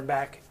the river and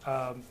back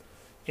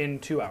in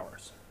 2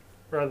 hours,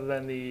 rather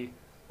than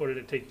what did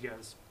it take you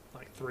guys?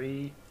 Like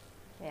 3?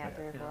 Yeah,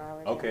 3 or 4 Yeah.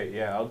 hours. Okay,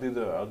 yeah, I'll do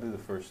the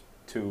first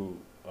 2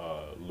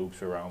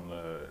 loops around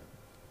the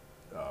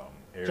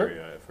area Sure.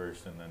 at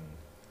first, and then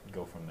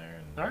go from there.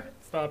 And All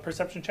right.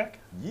 Perception check.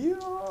 yeah,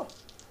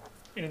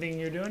 Anything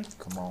you're doing?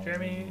 Come on,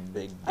 Jeremy?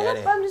 Big I'm,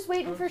 Daddy. I'm just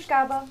waiting for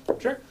Skaba.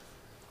 Sure.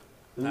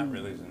 Not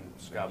really.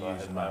 Since Scaba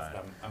Use had my left.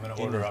 I'm going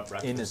to order up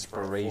breakfast for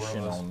 4 of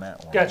Inspiration us. on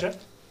that one. Gotcha.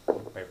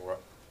 Paperwork.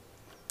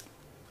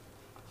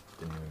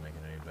 didn't even make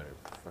it any better.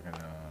 Fucking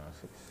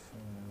 6.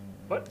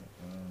 What?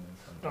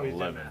 Oh, you did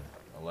 11. math.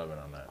 11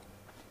 on that.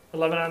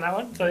 11 on that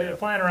one. So Yeah. you're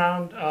flying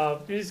around.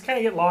 You just kind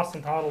of get lost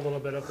in thought a little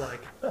bit of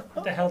like,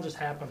 what the hell just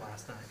happened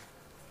last night?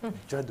 You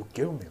tried to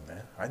kill me,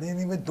 man. I didn't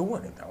even do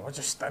anything. I was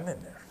just standing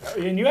there.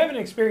 And you haven't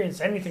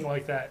experienced anything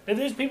like that. And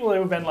there's people that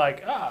have been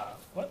like,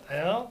 what the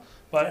hell?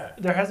 But Yeah.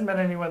 there hasn't been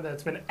anyone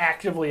that's been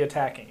actively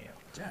attacking you.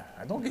 Yeah,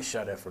 I don't get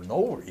shot at for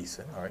no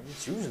reason. All right,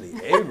 it's usually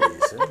a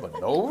reason,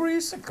 but no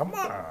reason. Come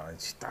on,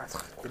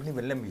 didn't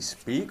even let me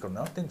speak or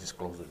nothing. Just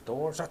close the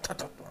doors.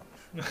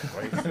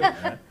 Crazy,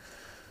 man.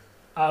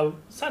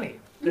 Sonny,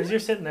 as you're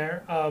sitting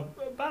there,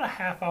 about a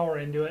half hour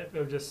into it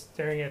of just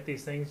staring at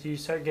these things, you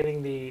start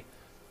getting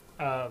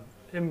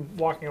him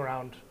walking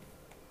around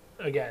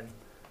again.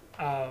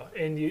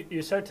 And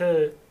you start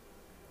to,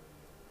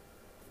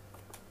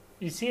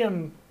 you see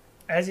him,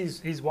 as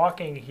he's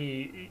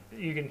walking,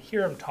 you can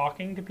hear him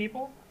talking to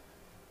people,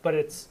 but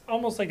it's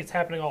almost like it's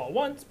happening all at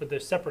once, but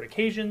there's separate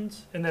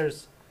occasions, and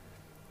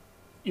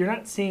you're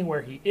not seeing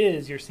where he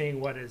is, you're seeing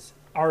what has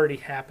already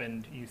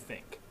happened, you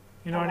think.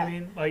 You know what I Okay.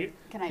 mean? Like,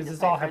 Can I because it's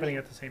decipher all happening any,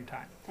 at the same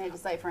time. Can I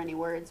decipher any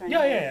words or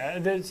Yeah,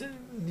 anything? yeah,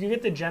 yeah. You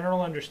get the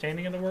general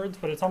understanding of the words,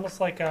 but it's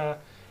almost like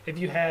if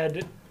you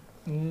had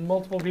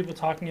multiple people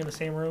talking in the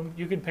same room,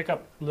 you could pick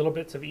up little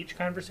bits of each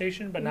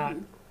conversation, but not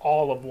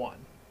all of one.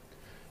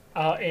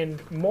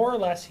 And more or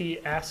less, he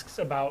asks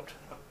about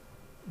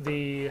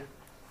the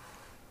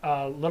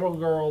little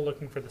girl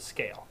looking for the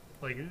scale.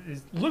 Like,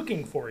 is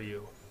looking for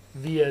you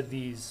via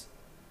these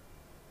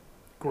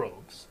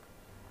groves.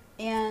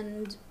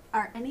 And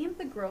are any of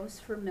the groves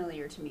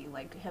familiar to me?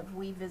 Like, have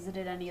we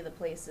visited any of the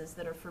places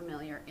that are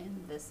familiar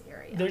in this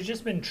area? There's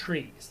just been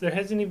trees. There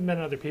hasn't even been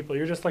other people.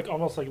 You're just like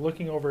almost like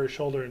looking over his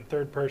shoulder in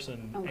third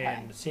person Okay.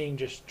 and seeing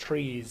just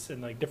trees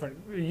and like different.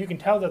 You can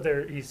tell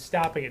that he's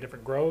stopping at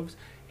different groves,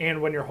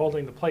 and when you're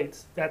holding the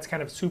plates, that's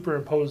kind of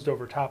superimposed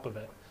over top of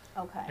it.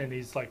 Okay. And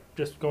he's like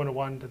just going to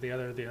one to the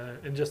other,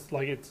 and just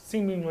like it's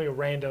seemingly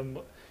random.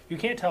 You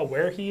can't tell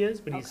where he is,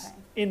 but he's Okay.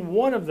 in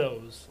one of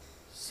those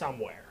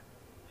somewhere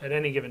at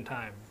any given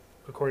time,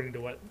 according to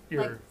what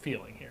you're Like-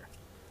 feeling here.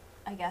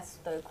 I guess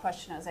the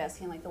question I was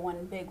asking, like the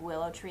one big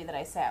willow tree that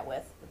I sat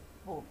with,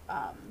 well,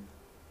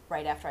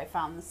 right after I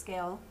found the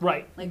scale.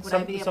 Right. Like, would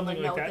Some- I be able to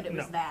something note like that it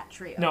was No. that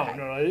tree? No, Okay.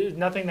 no, no,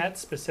 nothing that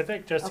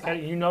specific. Just Okay. kind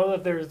of, you know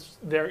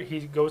that he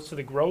goes to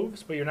the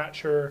groves, but you're not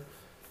sure.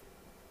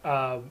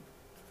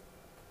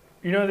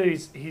 You know that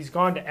he's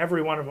gone to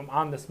every one of them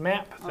on this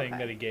map thing Okay.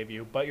 that he gave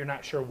you, but you're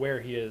not sure where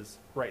he is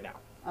right now.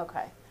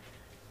 Okay.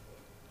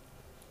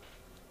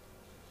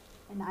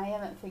 And I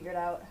haven't figured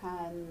out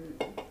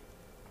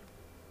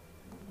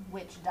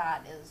which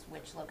dot is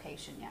which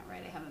location yet,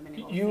 right? I haven't been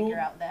able to You- figure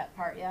out that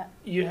part yet.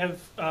 You have,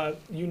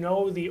 you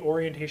know the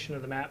orientation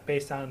of the map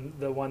based on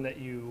the one that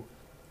you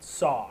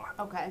saw,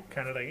 Okay.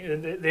 kind of thing.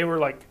 And they were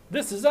like,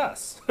 "This is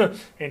us,"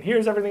 and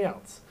here's everything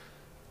else.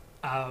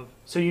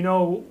 So you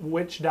know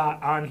which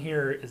dot on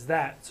here is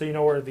that. So you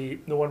know where the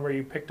one where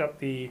you picked up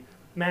the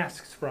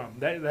masks from.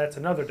 That's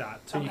another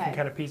dot. So you can Okay.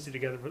 kind of piece it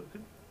together.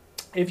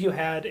 If you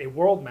had a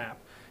world map,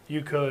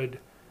 you could,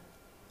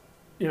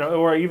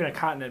 or even a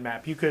continent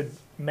map, you could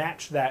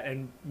match that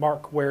and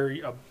mark where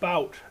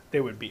about they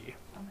would be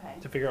Okay.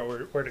 to figure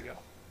out where to go.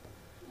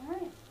 All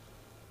right.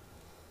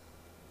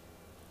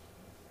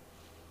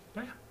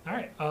 Yeah. All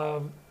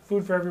right.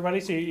 Food for everybody.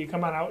 So you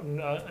come on out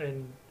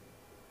and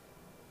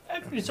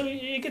so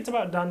it gets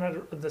about done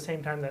at the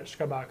same time that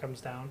Shkaba comes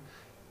down.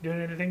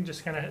 Doing anything?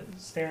 Just kind of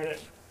staring at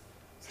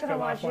Just kind of Shkaba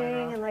watching flying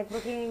around? and like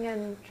looking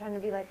and trying to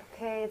be like,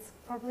 okay, it's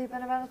probably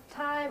been about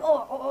time.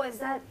 Oh, is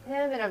that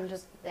him? And I'm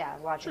just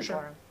watching Sure.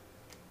 for him.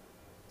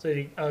 So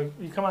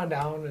you come on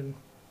down and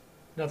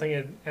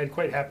nothing had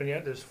quite happened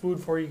yet. There's food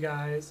for you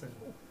guys,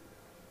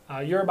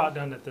 and you're about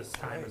done at this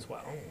time as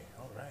well. Hey,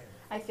 all right.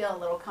 I feel a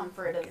little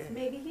comfort Okay. of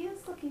maybe he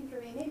is looking for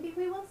me. Maybe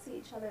we will see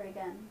each other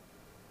again.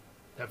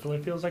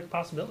 Definitely feels like a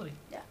possibility.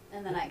 Yeah.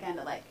 And then I kind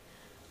of like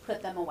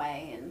put them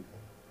away and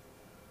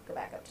go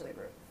back up to the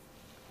group.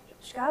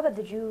 Ysgallen,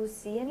 did you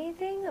see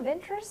anything of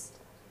interest?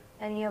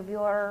 Any of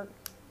your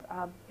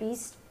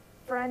beast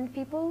friend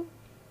people?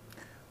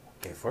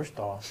 Okay, first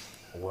off,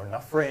 we're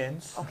not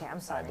friends. Okay, I'm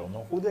sorry. I don't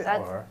know who they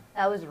That- are.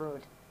 That was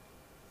rude.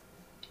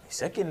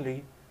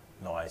 Secondly,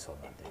 no, I saw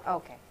nothing.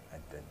 Okay.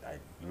 I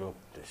looked,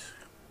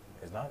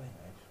 there's nothing.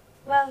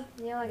 Well,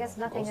 I guess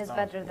Yeah, nothing ghost is town,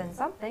 better than yeah.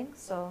 something,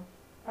 so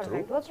perfect.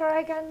 True. We'll try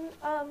again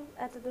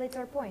at a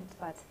later point,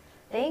 but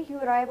thank you,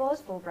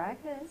 Ribos, for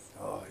breakfast.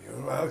 Oh,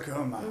 you're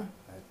welcome.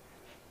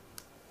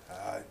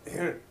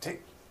 Here,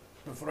 take,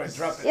 before I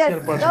drop it. Yes, Get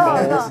a bunch no,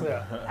 of bowls. no.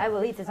 Yeah. I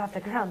will eat it off the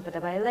ground, but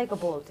I like a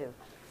bowl too.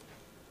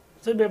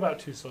 So it'd be about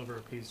 2 silver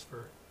apiece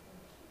for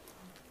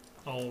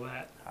all of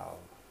that. I'll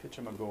pitch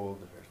him a gold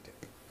or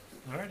tip.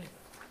 Alrighty.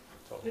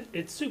 So,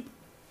 It's soup.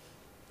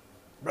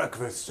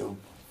 Breakfast soup.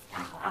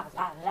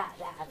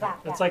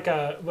 It's like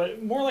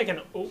but more like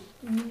an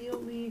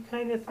oatmeal-y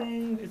kind of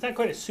thing. It's not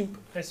quite a soup,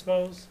 I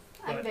suppose.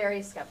 I'm But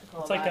very skeptical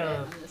it's about like it. a-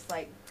 I'm just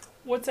like,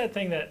 what's that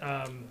thing that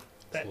a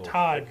that little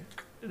Todd,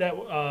 that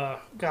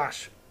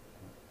gosh,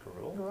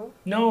 gruel?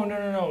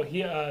 no,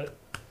 he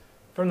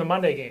from the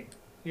Monday game.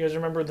 You guys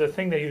remember the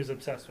thing that he was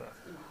obsessed with?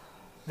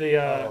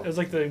 The it was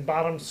like the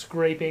bottom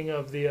scraping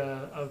of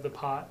the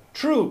pot.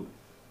 Trube.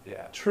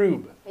 Yeah.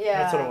 Trube. Yeah.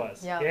 That's what it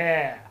was. yeah.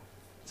 Yeah.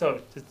 So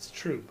it's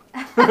trube.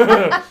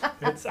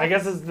 It's I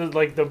guess it's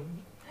the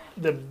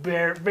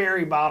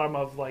very bottom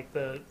of like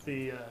the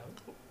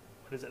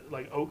what is it,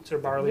 like oats or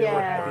barley or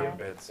what have Yeah. you.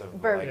 Bits of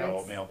Burn like an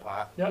bits. oatmeal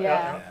pot. Yeah.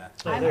 Yeah. Yeah.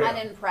 So I'm there you go.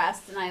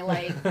 unimpressed, and I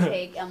like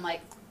I'm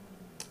like,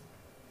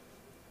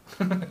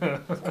 and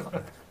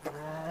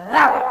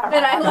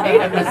I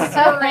like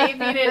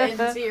scraping it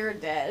into your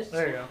dish.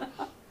 There you go.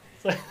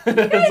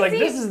 It's like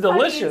this is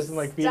delicious, and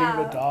like feeding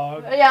the stuff.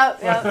 dog. Yeah,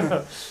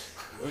 yeah.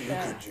 Well,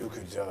 Yeah. you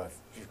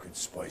could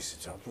spice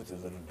it up with a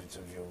little bit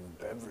of your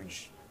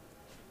beverage.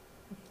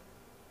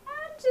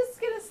 I'm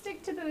just gonna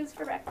stick to booze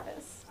for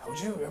breakfast. How would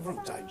you ever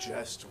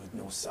digest with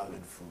no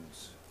solid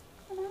foods?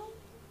 You know?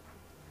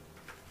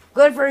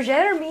 Good for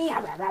Jeremy. Here I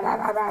am.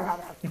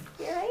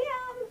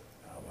 Oh,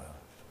 well.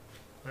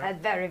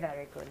 That's very,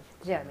 very good.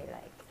 Jeremy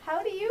like.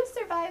 How do you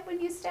survive when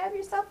you stab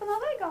yourself in the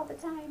leg all the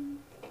time?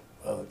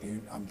 Well,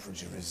 I'm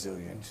pretty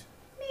resilient,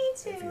 Me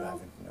if you too.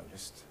 haven't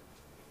noticed.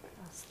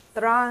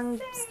 Strong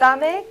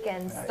stomach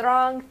and I-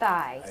 strong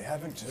I thighs.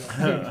 haven't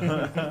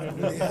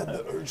really had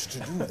the urge to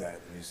do that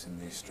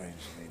recently,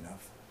 strangely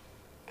enough.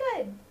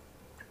 Good.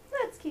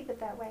 Let's keep it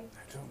that way.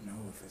 I don't know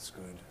if it's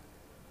good.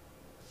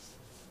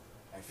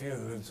 I feel a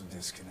little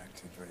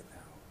disconnected right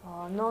now.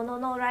 Oh, no,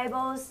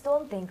 Ribos.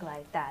 Don't think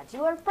like that.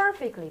 You are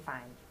perfectly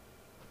fine.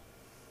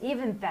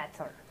 Even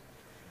better.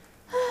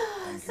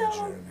 Thank you,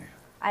 Jeremy.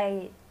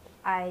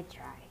 I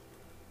try.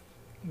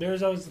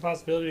 There's always the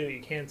possibility that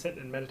you can sit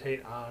and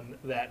meditate on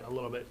that a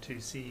little bit to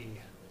see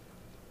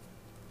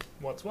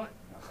what's what.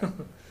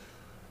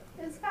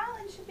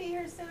 Ysgallen should be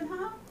here soon,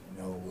 huh?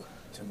 No,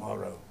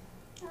 tomorrow.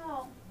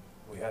 Oh.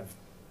 We have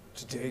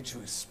today to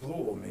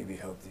explore, maybe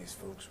help these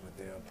folks with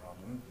their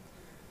problem.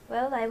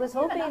 Well, I was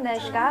Yeah, hoping that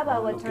that's Ysgallen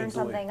I'll would look turn into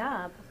something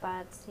up,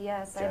 but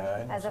yes,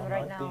 Yeah, as of so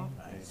right now. nothing.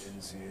 I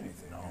didn't see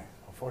anything. No,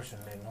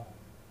 unfortunately, no.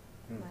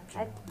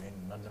 I-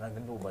 Ain't nothing I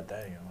can do about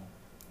that, you know.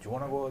 Do you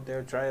want to go out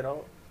there, try it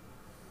out?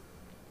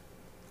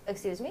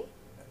 Excuse me?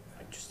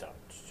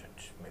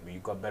 Maybe you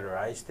got better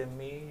eyes than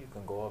me. You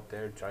can go up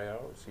there, try it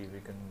out, see if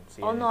you can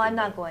see. Oh no, I'm anything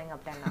not there. going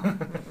up there now.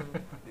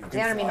 You can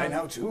Jeremy fly knows.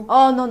 now too?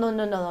 Oh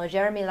no.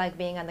 Jeremy like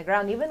being on the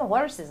ground. Even the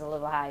horse is a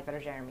little high for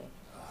Jeremy.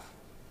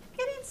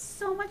 Getting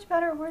so much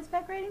better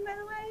horseback riding, by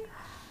the way.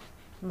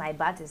 My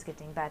butt is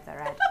getting better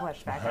at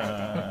horseback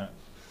riding.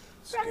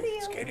 Proud of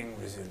It's you. gaining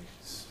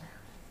resilience.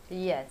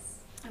 Yes.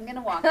 I'm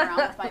gonna walk around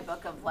with my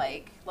book of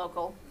like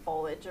local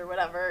foliage or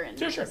whatever and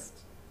Sure. just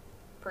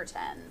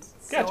pretend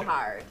Gotcha. so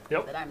hard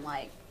Yep. that I'm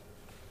like,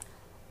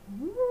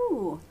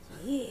 ooh,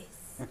 yes.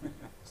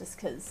 Just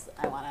because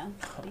I want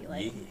to be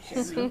like,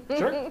 Jeremy.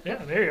 Sure.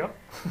 Yeah, there you go.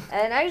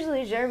 And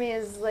actually, Jeremy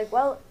is like,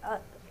 well,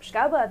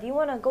 Ysgallen, if you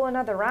want to go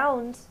another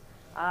round,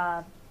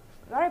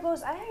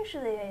 Ribos,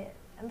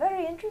 I'm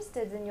very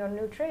interested in your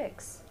new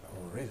tricks.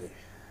 Oh, really?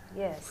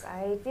 Yes,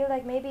 I feel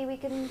like maybe we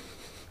can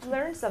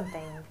learn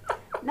something.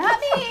 Not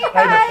me, I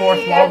had the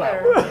fourth bye.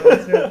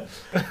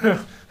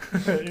 wall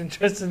now.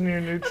 Interested in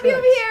your new I'll tricks. be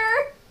over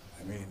here.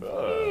 I mean,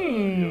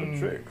 Your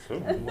tricks. Huh?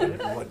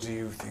 what do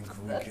you think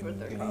we That's can what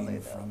they're glean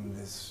calling from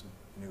this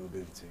new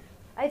ability?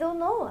 I don't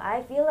know.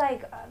 I feel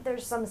like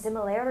there's some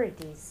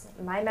similarities.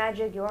 My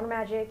magic, your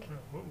magic.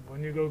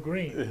 When you go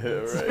green.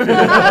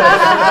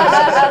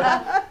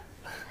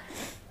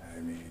 I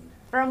mean,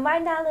 From my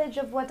knowledge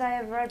of what I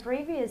have read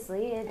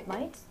previously, it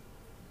might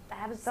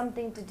have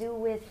something to do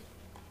with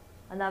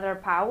another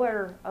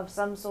power of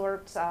some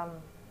sort.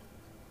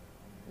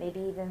 Maybe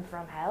even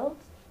from hell,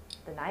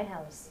 the Nine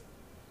Hells.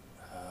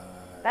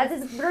 That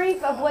is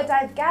brief of what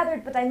I've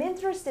gathered, but I'm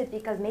interested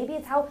because maybe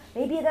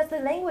that's the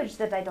language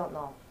that I don't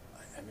know.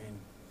 I mean,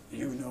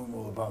 you know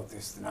more about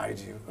this than I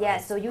do. Yeah,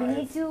 so you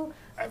need to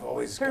I've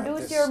always got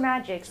produce this- your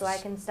magic so I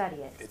this- can study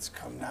it. It's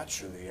come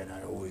naturally, and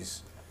I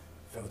always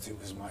felt it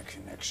was my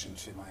connection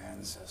to my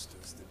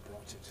ancestors that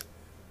brought it.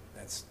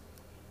 That's,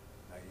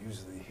 I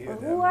usually hear Well,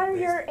 them. who are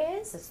they- your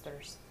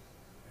ancestors?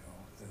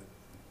 You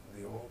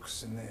know, the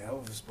orcs and the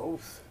elves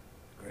both.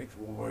 Great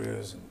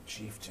warriors and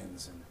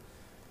chieftains and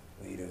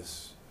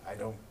leaders. I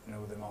don't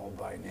know them all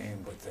by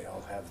name, but they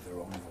all have their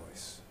own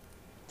voice.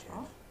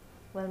 Oh,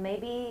 well,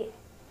 maybe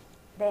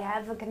they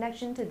have a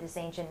connection to this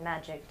ancient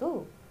magic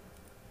too.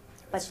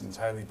 It's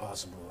entirely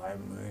possible.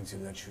 I'm willing to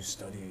let you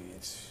study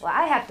it. Well,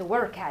 I have to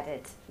work at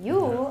it.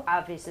 You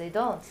obviously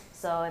don't.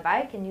 So if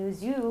I can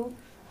use you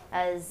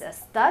as a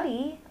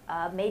study,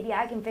 maybe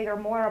I can figure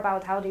more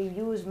about how to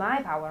use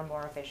my power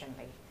more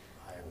efficiently.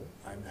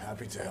 I'm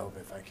happy to help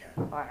if I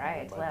can. All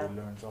right, Everybody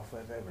well, learns off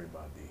of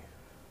everybody.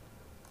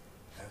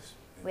 Yes,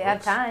 it we have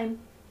works. time.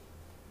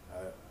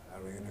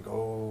 Are we gonna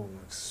go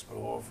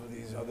explore for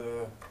these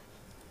other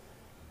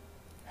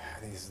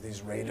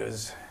these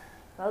raiders?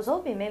 I was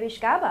hoping maybe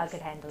Shkaba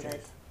could handle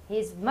it.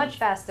 He's much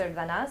faster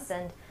than us,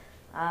 and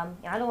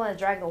I don't want to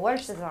drag the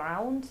horses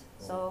around.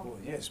 So Well,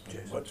 yes,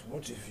 but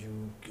what if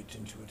you get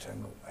into a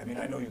tangle? I mean,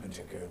 I know you can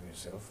take care of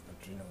yourself,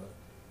 but you know,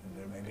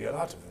 there may be a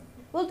lot of them.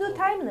 we'll do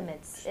time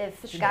limits.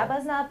 If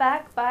Shkaba's not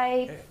back by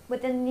Yeah.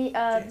 within the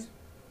Yes.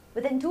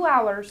 within 2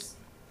 hours,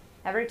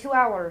 every 2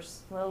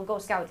 hours, we'll go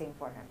scouting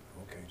for him.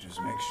 Okay, just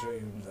make sure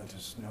you let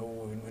us know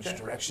in which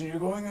direction you're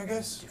going, I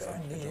guess.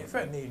 If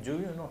I need you,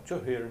 you know, you'll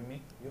hear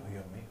me. You'll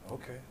hear me.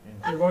 Okay.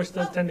 Your voice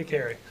does tend to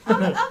carry. I'll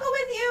go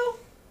with you.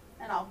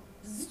 And I'll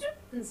zoop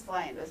and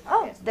fly into his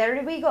Oh, pocket.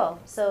 there we go.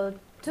 So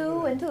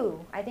 2 and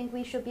 2. I think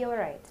we should be all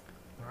right.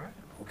 All right.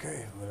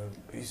 Okay, well,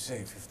 be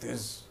safe. If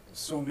there's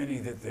so many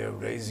that they're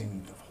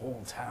raising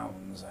whole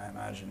towns, I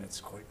imagine it's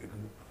quite a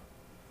group.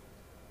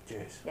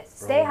 Yes. Yes.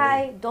 Stay probably.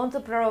 high. Don't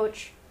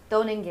approach.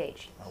 Don't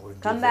engage. I will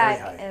be Come very back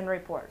high. and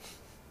report.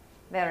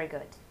 Very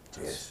good.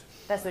 Yes.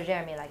 That's what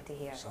Jeremy liked to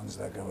hear. Sounds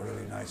like a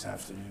really nice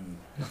afternoon.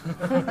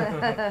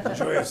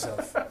 Enjoy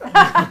yourself.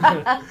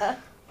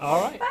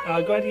 All right.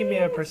 Go ahead and give me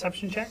a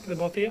perception check, the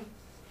both of you.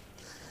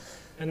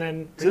 And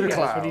then, To the you guys,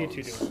 what are you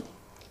two clouds. doing?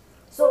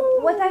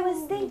 So what I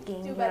was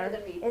thinking Do better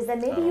there than me. is that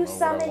I maybe don't you know what I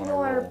summon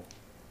wanna your roll.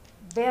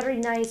 very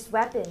nice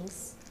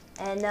weapons,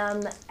 and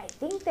I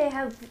think they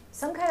have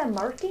some kind of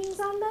markings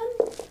on them.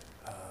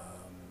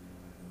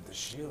 The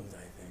shield,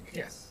 I think,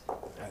 Yes.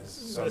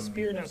 has The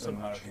spear, not so some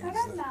much. markings. I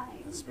got The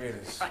 9. spear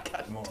is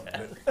more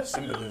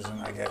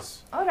symbolism, I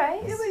guess. All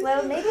right.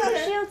 Well, maybe the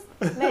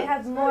shield may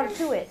have more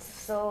to it.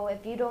 So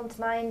if you don't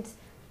mind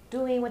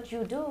doing what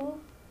you do,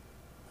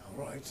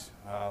 All right.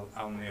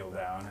 I'll kneel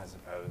down as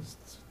opposed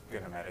to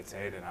gonna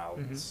meditate, and I'll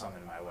Mhm.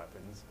 summon my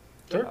weapons.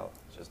 Sure. I'll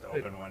just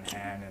open one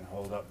hand and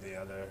hold up the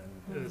other.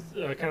 And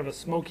There's kind of a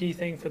smoky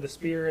thing for the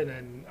spear, and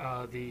then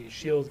the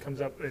shield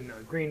comes up in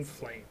a green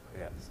flame.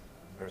 yes,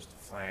 burst of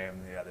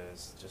flame. The other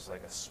is just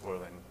like a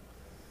swirling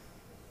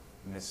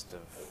mist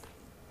of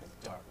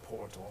a dark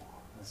portal,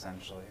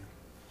 essentially.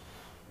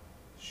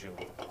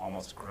 Shield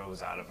almost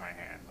grows out of my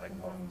hand, like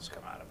bones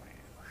come out of my hand.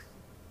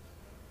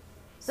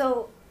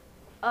 so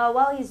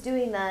while he's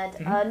doing that,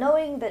 Mhm.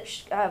 knowing that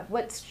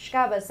what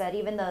Shkaba said,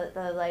 even the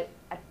like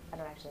I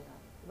don't actually know,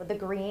 with the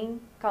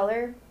green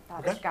color,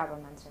 Okay.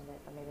 Shkaba mentioned it,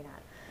 but maybe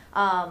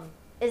not.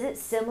 Is it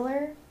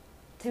similar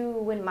to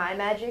when my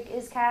magic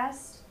is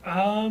cast?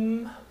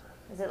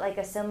 Is it like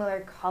a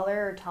similar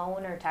color or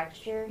tone or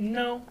texture?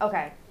 No,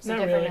 Okay, so not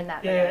different really. in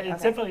that Yeah, regard. it's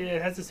Okay. definitely,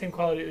 it has the same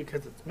quality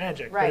because it's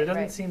magic, but Right, it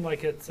doesn't right. seem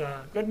like it's, go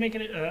ahead and make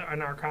it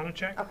an Arcana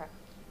check. Okay,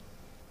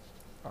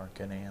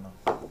 Arcana.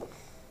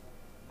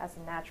 that's a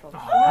natural.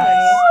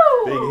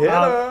 Oh, Big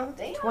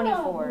hitter. Damn.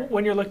 24.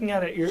 When you're looking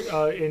at it,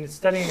 you're in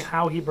studying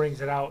how he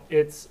brings it out.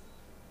 It's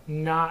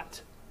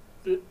not.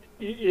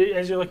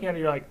 As you're looking at it,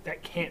 you're like,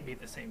 that can't be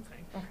the same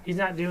thing. Okay. He's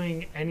not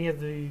doing any of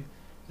the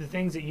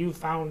things that you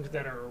found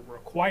that are a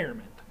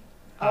requirement.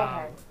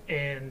 Okay.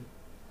 And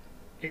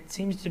it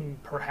seems to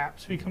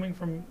perhaps be coming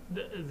from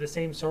the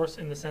same source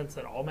in the sense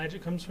that all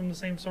magic comes from the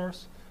same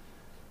source.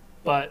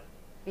 But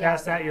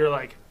past that, you're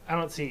like, I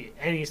don't see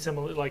any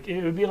similar. Like,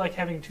 it would be like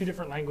having two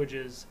different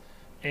languages,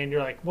 and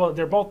you're like, well,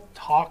 they're both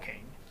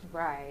talking.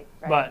 Right.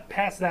 But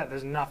past that,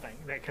 there's nothing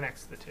that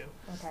connects the two,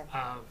 Okay.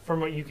 from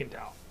what you can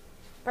tell.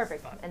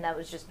 Perfect. Fine. And that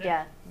was just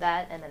Yeah.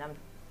 that, and then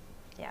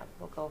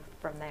we'll go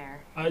from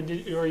there. Are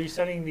you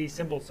studying the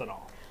symbols at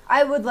all?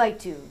 I would like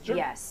to. Sure.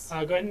 Yes.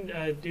 Go ahead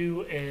and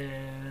do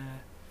an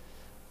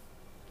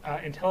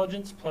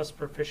intelligence plus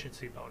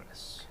proficiency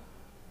bonus.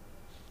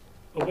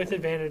 But with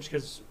advantage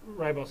because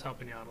Rybo's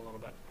helping you out a little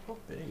bit.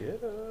 Big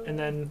hitter. And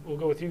then we'll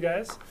go with you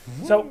guys.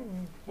 So,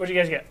 what'd you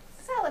guys get?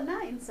 Solid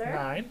 9, sir.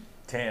 9,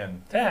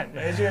 10. 10.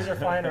 As you guys are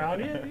flying around,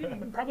 you're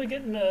probably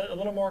getting a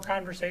little more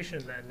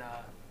conversation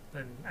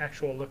than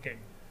actual looking.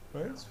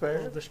 That's A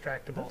fair. little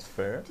distractible. That's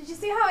fair. Did you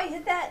see how I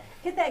hit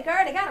that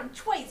guard? I got him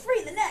twice, right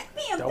in the neck.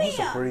 Bam, That bam. was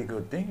a pretty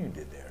good thing you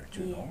did there,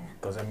 you know. Yeah.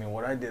 Because I mean,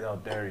 what I did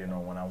out there, you know,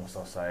 when I was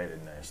outside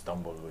and I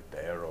stumbled with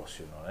the arrows,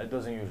 you know, that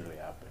doesn't usually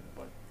happen,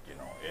 but you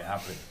know, it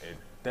happened. It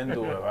tended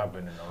to have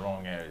happened in the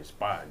wrong area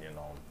spot, you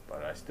know.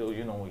 But I still,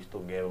 you know, we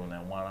still gave him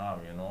that one arm,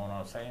 you know what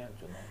I'm saying?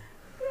 You know.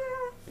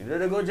 You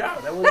did a good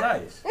job. That was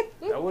nice.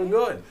 That was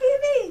good.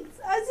 Thanks.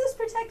 I was just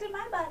protecting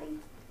my body.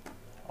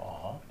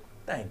 Uh-huh.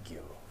 Thank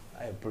you.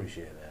 I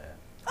appreciate that.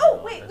 Oh, You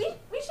know, wait, that's-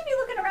 we should be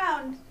looking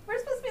around. We're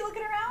supposed to be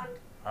looking around.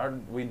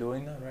 Aren't we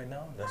doing that right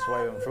now? That's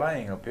why I'm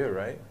flying up here,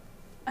 right?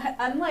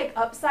 I'm like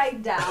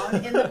upside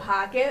down in the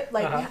pocket,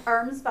 like Uh-huh.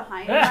 arms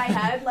behind my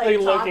head, like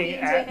looking talking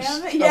at to him.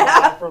 stuff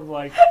Yeah, from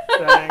like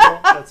that angle.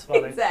 That's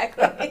funny.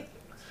 exactly.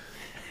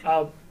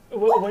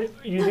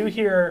 What you do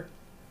hear,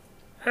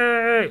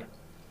 hey,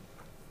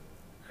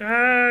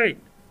 hey,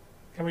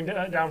 coming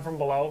down from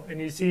below, and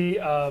you see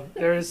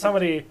there is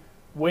somebody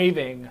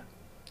waving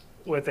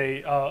with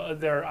a,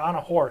 they're on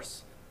a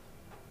horse.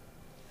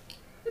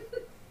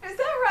 Is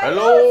that right?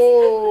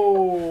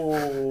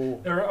 Hello.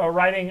 They're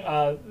riding,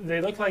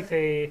 they look like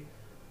they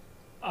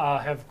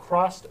have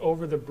crossed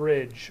over the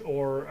bridge,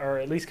 or are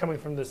at least coming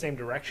from the same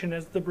direction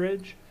as the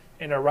bridge,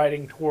 and are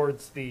riding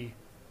towards the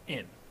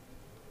inn.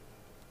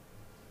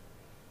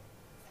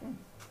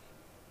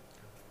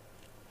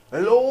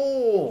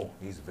 Hello.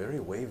 He's very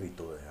wavy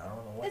today. I don't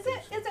know what. Is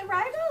it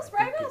Rivals?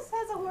 Rivals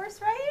has a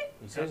horse, right?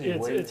 He says he's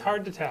It's, wavy. it's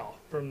hard to tell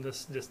from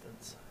this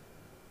distance.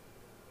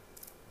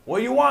 What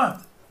do you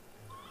want?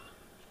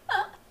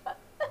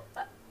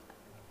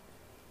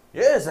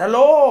 Yes,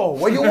 hello.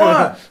 What do you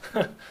want?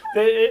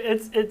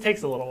 It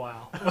takes a little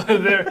while.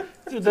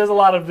 There's a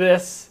lot of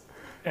this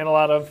and a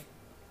lot of,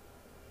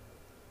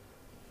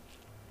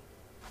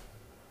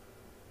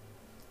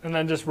 and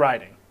then just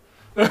riding.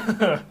 Maybe.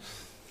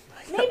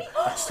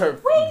 I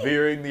start Wait.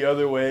 veering the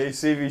other way,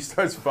 see if he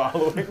starts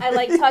following. I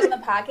like tug in the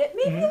pocket.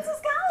 Maybe it's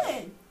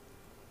Ysgallen.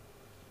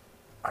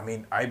 I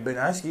mean, I've been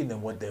asking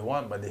them what they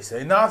want, but they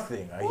say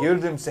nothing. I hear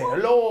them saying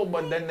hello,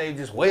 but then they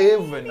just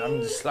wave, and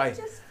I'm just like,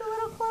 Just a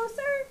little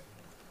closer,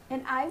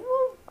 and I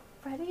will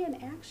ready an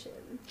action.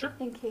 Sure.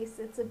 In case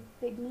it's a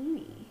big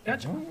meanie.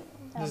 Gotcha.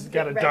 I'll Just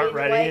get got a dart to,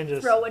 ready like, and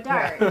just throw a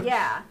dart.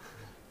 Yeah.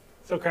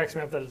 So it cracks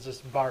me up that it's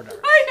just bar dart.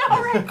 I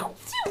know, right?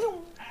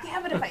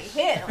 Damn it if I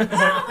hit. Oh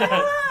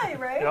my eye,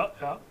 right? Yep,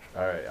 yep.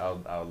 All right,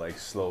 I'll like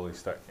slowly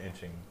start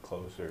inching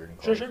closer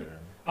and Sure, closer.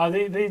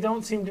 sure. They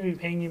don't seem to be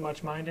paying you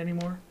much mind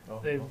anymore. Oh,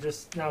 They've okay.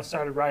 just now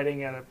started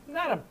riding at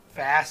not a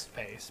fast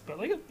pace, but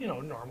like a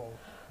normal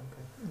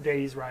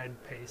day's ride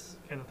pace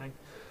kind of thing.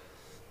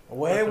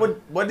 wait,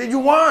 what did you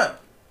want?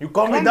 You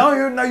called me down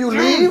here, now you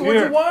leave? What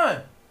here. you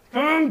want?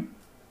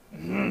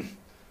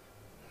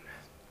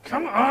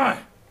 Come on!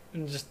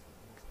 And just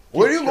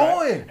Where are you try.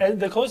 going? And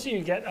the closer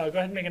you get, go ahead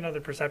and make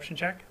another perception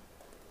check.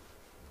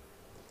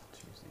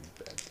 Jeez, these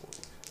bad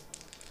boys.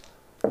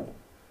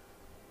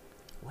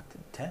 What the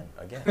 10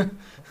 again?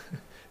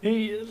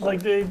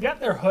 They've got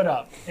their hood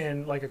up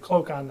and like a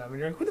cloak on them, and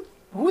you're like,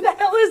 who the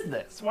hell is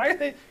this? Why are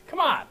they? Come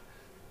on!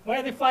 Why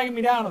are they flagging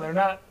me down and they're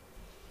not?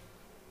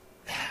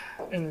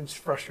 And it's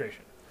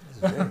frustration.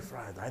 This is very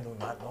fried. I do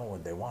not know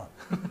what they want.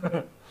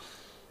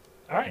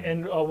 All right,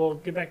 and we'll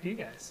get back to you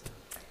guys.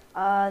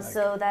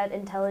 So that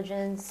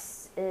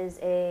intelligence is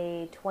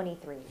a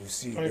 23. You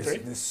see 23?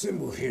 this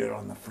symbol here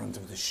on the front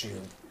of the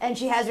shield. And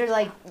she has her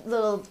like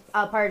little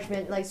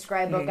parchment like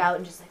scribe book out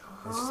and just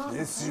like,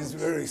 This is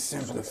very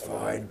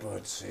simplified,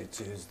 but it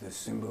is the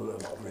symbol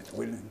of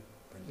Morvailyn.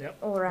 Yep.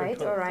 all right,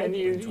 Cool. all right. And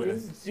you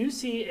Twilight. do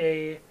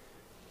see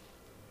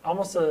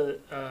almost the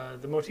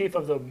motif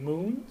of the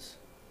moons.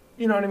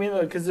 You know what I mean?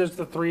 Because there's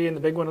the 3 and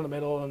the big one in the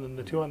middle, and then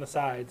the 2 on the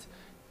sides.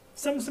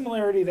 Some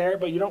similarity there,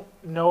 but you don't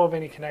know of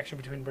any connection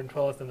between Bryn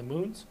Twilight and the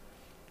moons.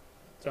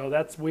 So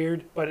that's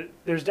weird. But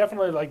there's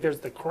definitely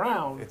there's the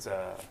crown. It's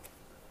a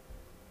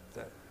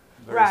very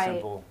Right.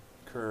 simple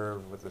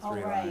curve with the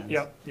 3 right. lines.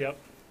 Yep.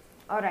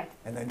 All right.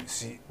 And then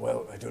see,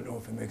 well, I don't know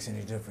if it makes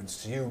any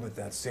difference to you, but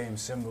that same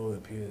symbol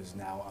appears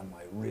now on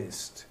my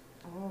wrist.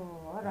 Oh,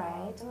 all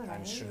right, all right.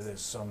 I'm sure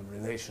there's some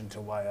relation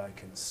to why I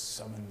can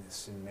summon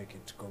this and make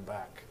it go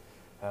back.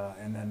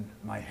 And then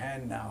my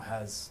hand now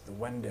has the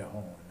Wende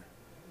horn.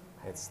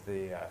 It's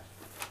the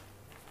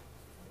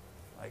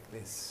like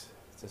this.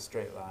 It's a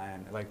straight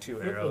line, like 2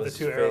 With the arrows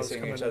 2 arrows facing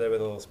coming each in. other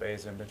with a little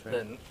space in between.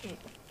 Then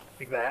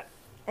like that.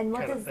 And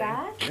what kind of is thing.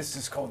 that? This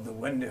is called the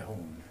Wende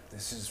horn.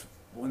 This is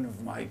one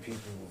of my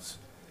people's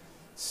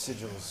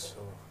sigils,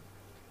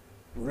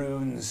 or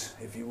runes,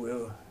 if you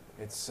will.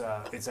 It's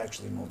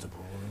actually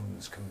multiple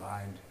runes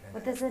combined. And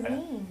What does it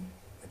mean?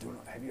 I don't know.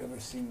 Have you ever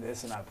seen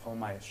this? And I pull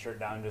my shirt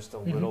down just a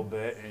little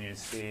bit, and you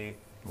see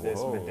this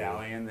Whoa.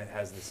 medallion that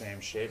has the same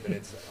shape, but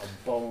it's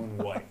a bone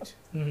white.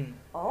 Mhm.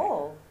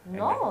 Oh,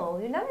 no,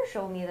 you never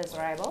showed me this,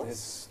 rival.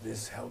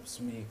 This helps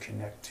me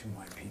connect to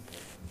my people.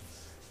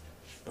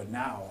 But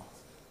now,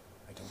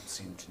 I don't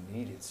seem to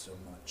need it so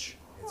much.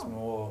 It's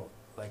more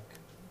like,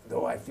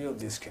 though I feel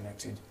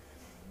disconnected,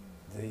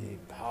 the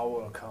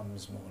power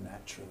comes more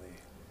naturally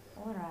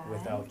All right.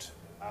 without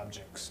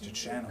objects to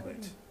channel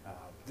it.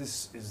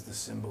 This is the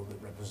symbol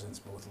that represents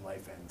both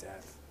life and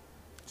death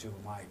to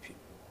my people.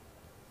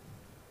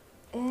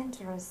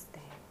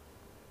 Interesting.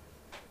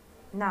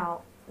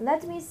 Now,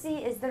 let me see.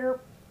 Is there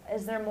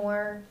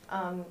more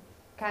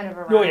kind of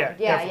around. Oh yeah,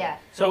 yeah, definitely. yeah.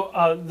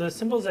 So the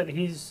symbols that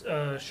he's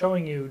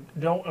showing you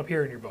don't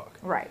appear in your book,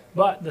 Right.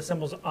 but the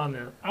symbols on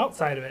the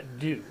outside of it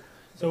do.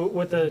 So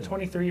with the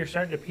 23, you're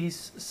starting to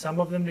piece some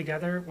of them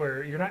together,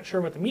 where you're not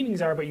sure what the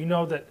meanings are, but you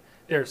know that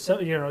there's so,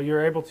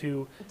 you're able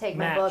to Take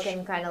match. my book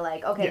and kind of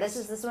like, okay, Yes.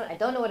 this is this one. I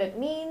don't know what it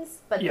means,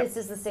 but Yep. this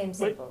is the same But-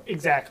 symbol.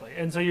 exactly,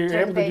 and so you're Turn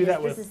able to do pages,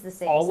 that this with is the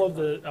same all of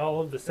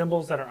symbol. the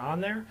symbols that are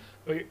on there,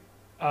 but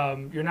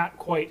you're not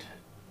quite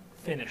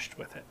finished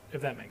with it,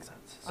 if that makes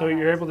sense. So Okay.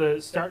 you're able to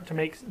start to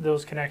make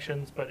those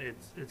connections, but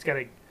it's got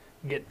to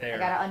get there. I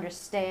gotta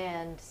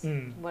understand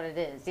Mm. what it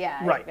is. Yeah.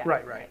 Right, yeah.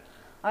 right.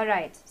 All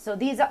right. So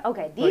these are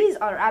okay. These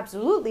are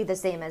absolutely the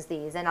same as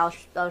these, and I'll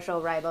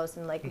show Ribos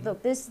and like, Mhm.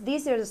 look,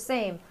 these are the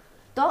same.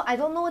 I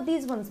don't know what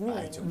these ones mean.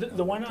 I don't The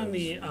know one what on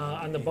the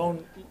those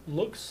bone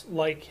looks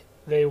like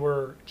they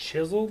were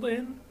chiseled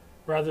in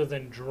rather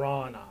than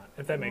drawn on,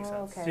 if that makes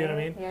sense. Okay. Do you know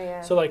what I mean? Yeah,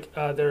 yeah. So like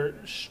they're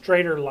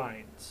straighter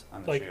lines.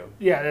 On the Like shield.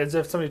 yeah, as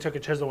if somebody took a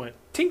chisel and went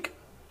tink,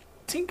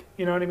 tink.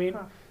 You know what I mean?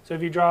 Huh. So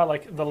if you draw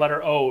like the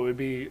letter O, it would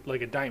be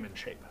like a diamond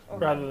shape Okay.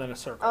 rather than a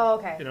circle. Oh,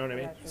 okay. You know what I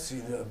mean? got you.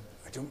 See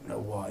I don't know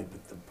why,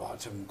 but the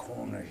bottom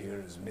corner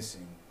here is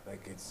missing,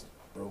 like it's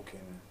broken.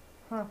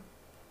 Huh.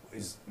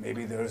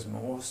 Maybe there's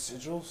more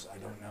sigils? I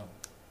don't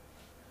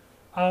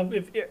know.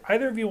 If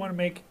either of you want to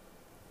make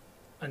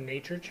a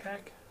nature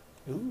check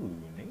Ooh,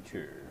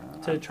 nature.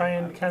 to try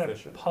and I'm kind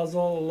proficient. of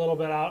puzzle a little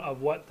bit out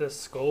of what this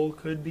skull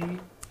could be.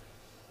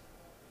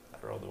 I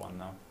rolled a 1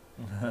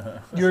 though.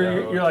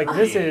 You're like,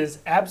 this is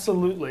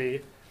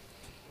absolutely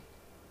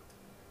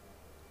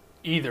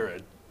either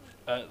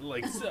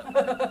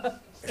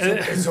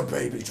It's a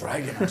baby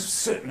dragon. I'm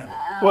sitting in it.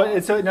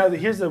 well. So now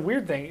here's the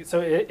weird thing. So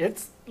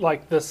it's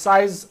like the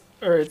size,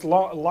 or it's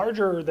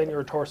larger than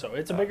your torso.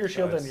 It's a bigger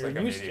shield than you're like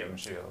a used to. medium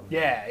shield.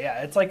 Yeah.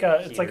 It's like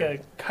a Heater.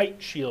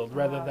 kite shield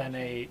rather Oh, than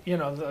a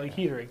the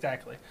heater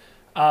exactly.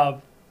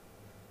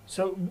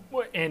 So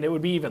and it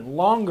would be even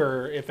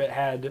longer if it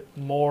had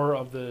more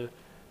of the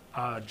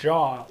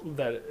jaw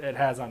that it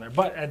has on there.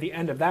 But at the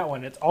end of that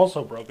one, it's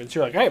also broken. So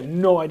you're like, I have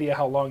no idea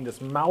how long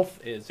this mouth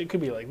is. It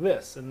could be like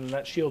this, and then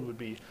that shield would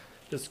be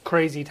this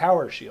crazy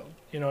tower shield.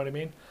 You know what I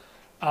mean?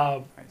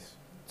 Nice.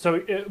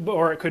 So,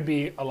 or it could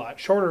be a lot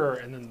shorter,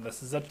 and then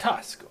this is a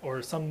tusk,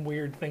 or some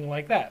weird thing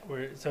like that.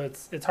 So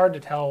it's hard to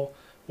tell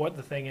what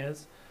the thing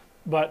is.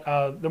 But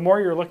the more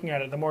you're looking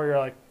at it, the more you're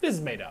like, this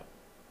is made up.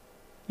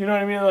 You know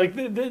what I mean?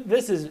 Like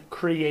this is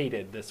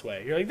created this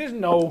way. You're like, there's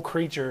no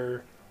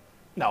creature.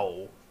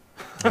 No.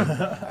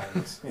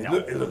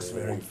 It looks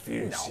very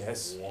fierce,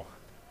 yes.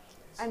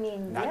 I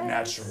mean, Not yes.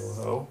 natural,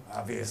 though.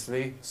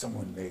 Obviously,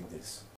 someone made this.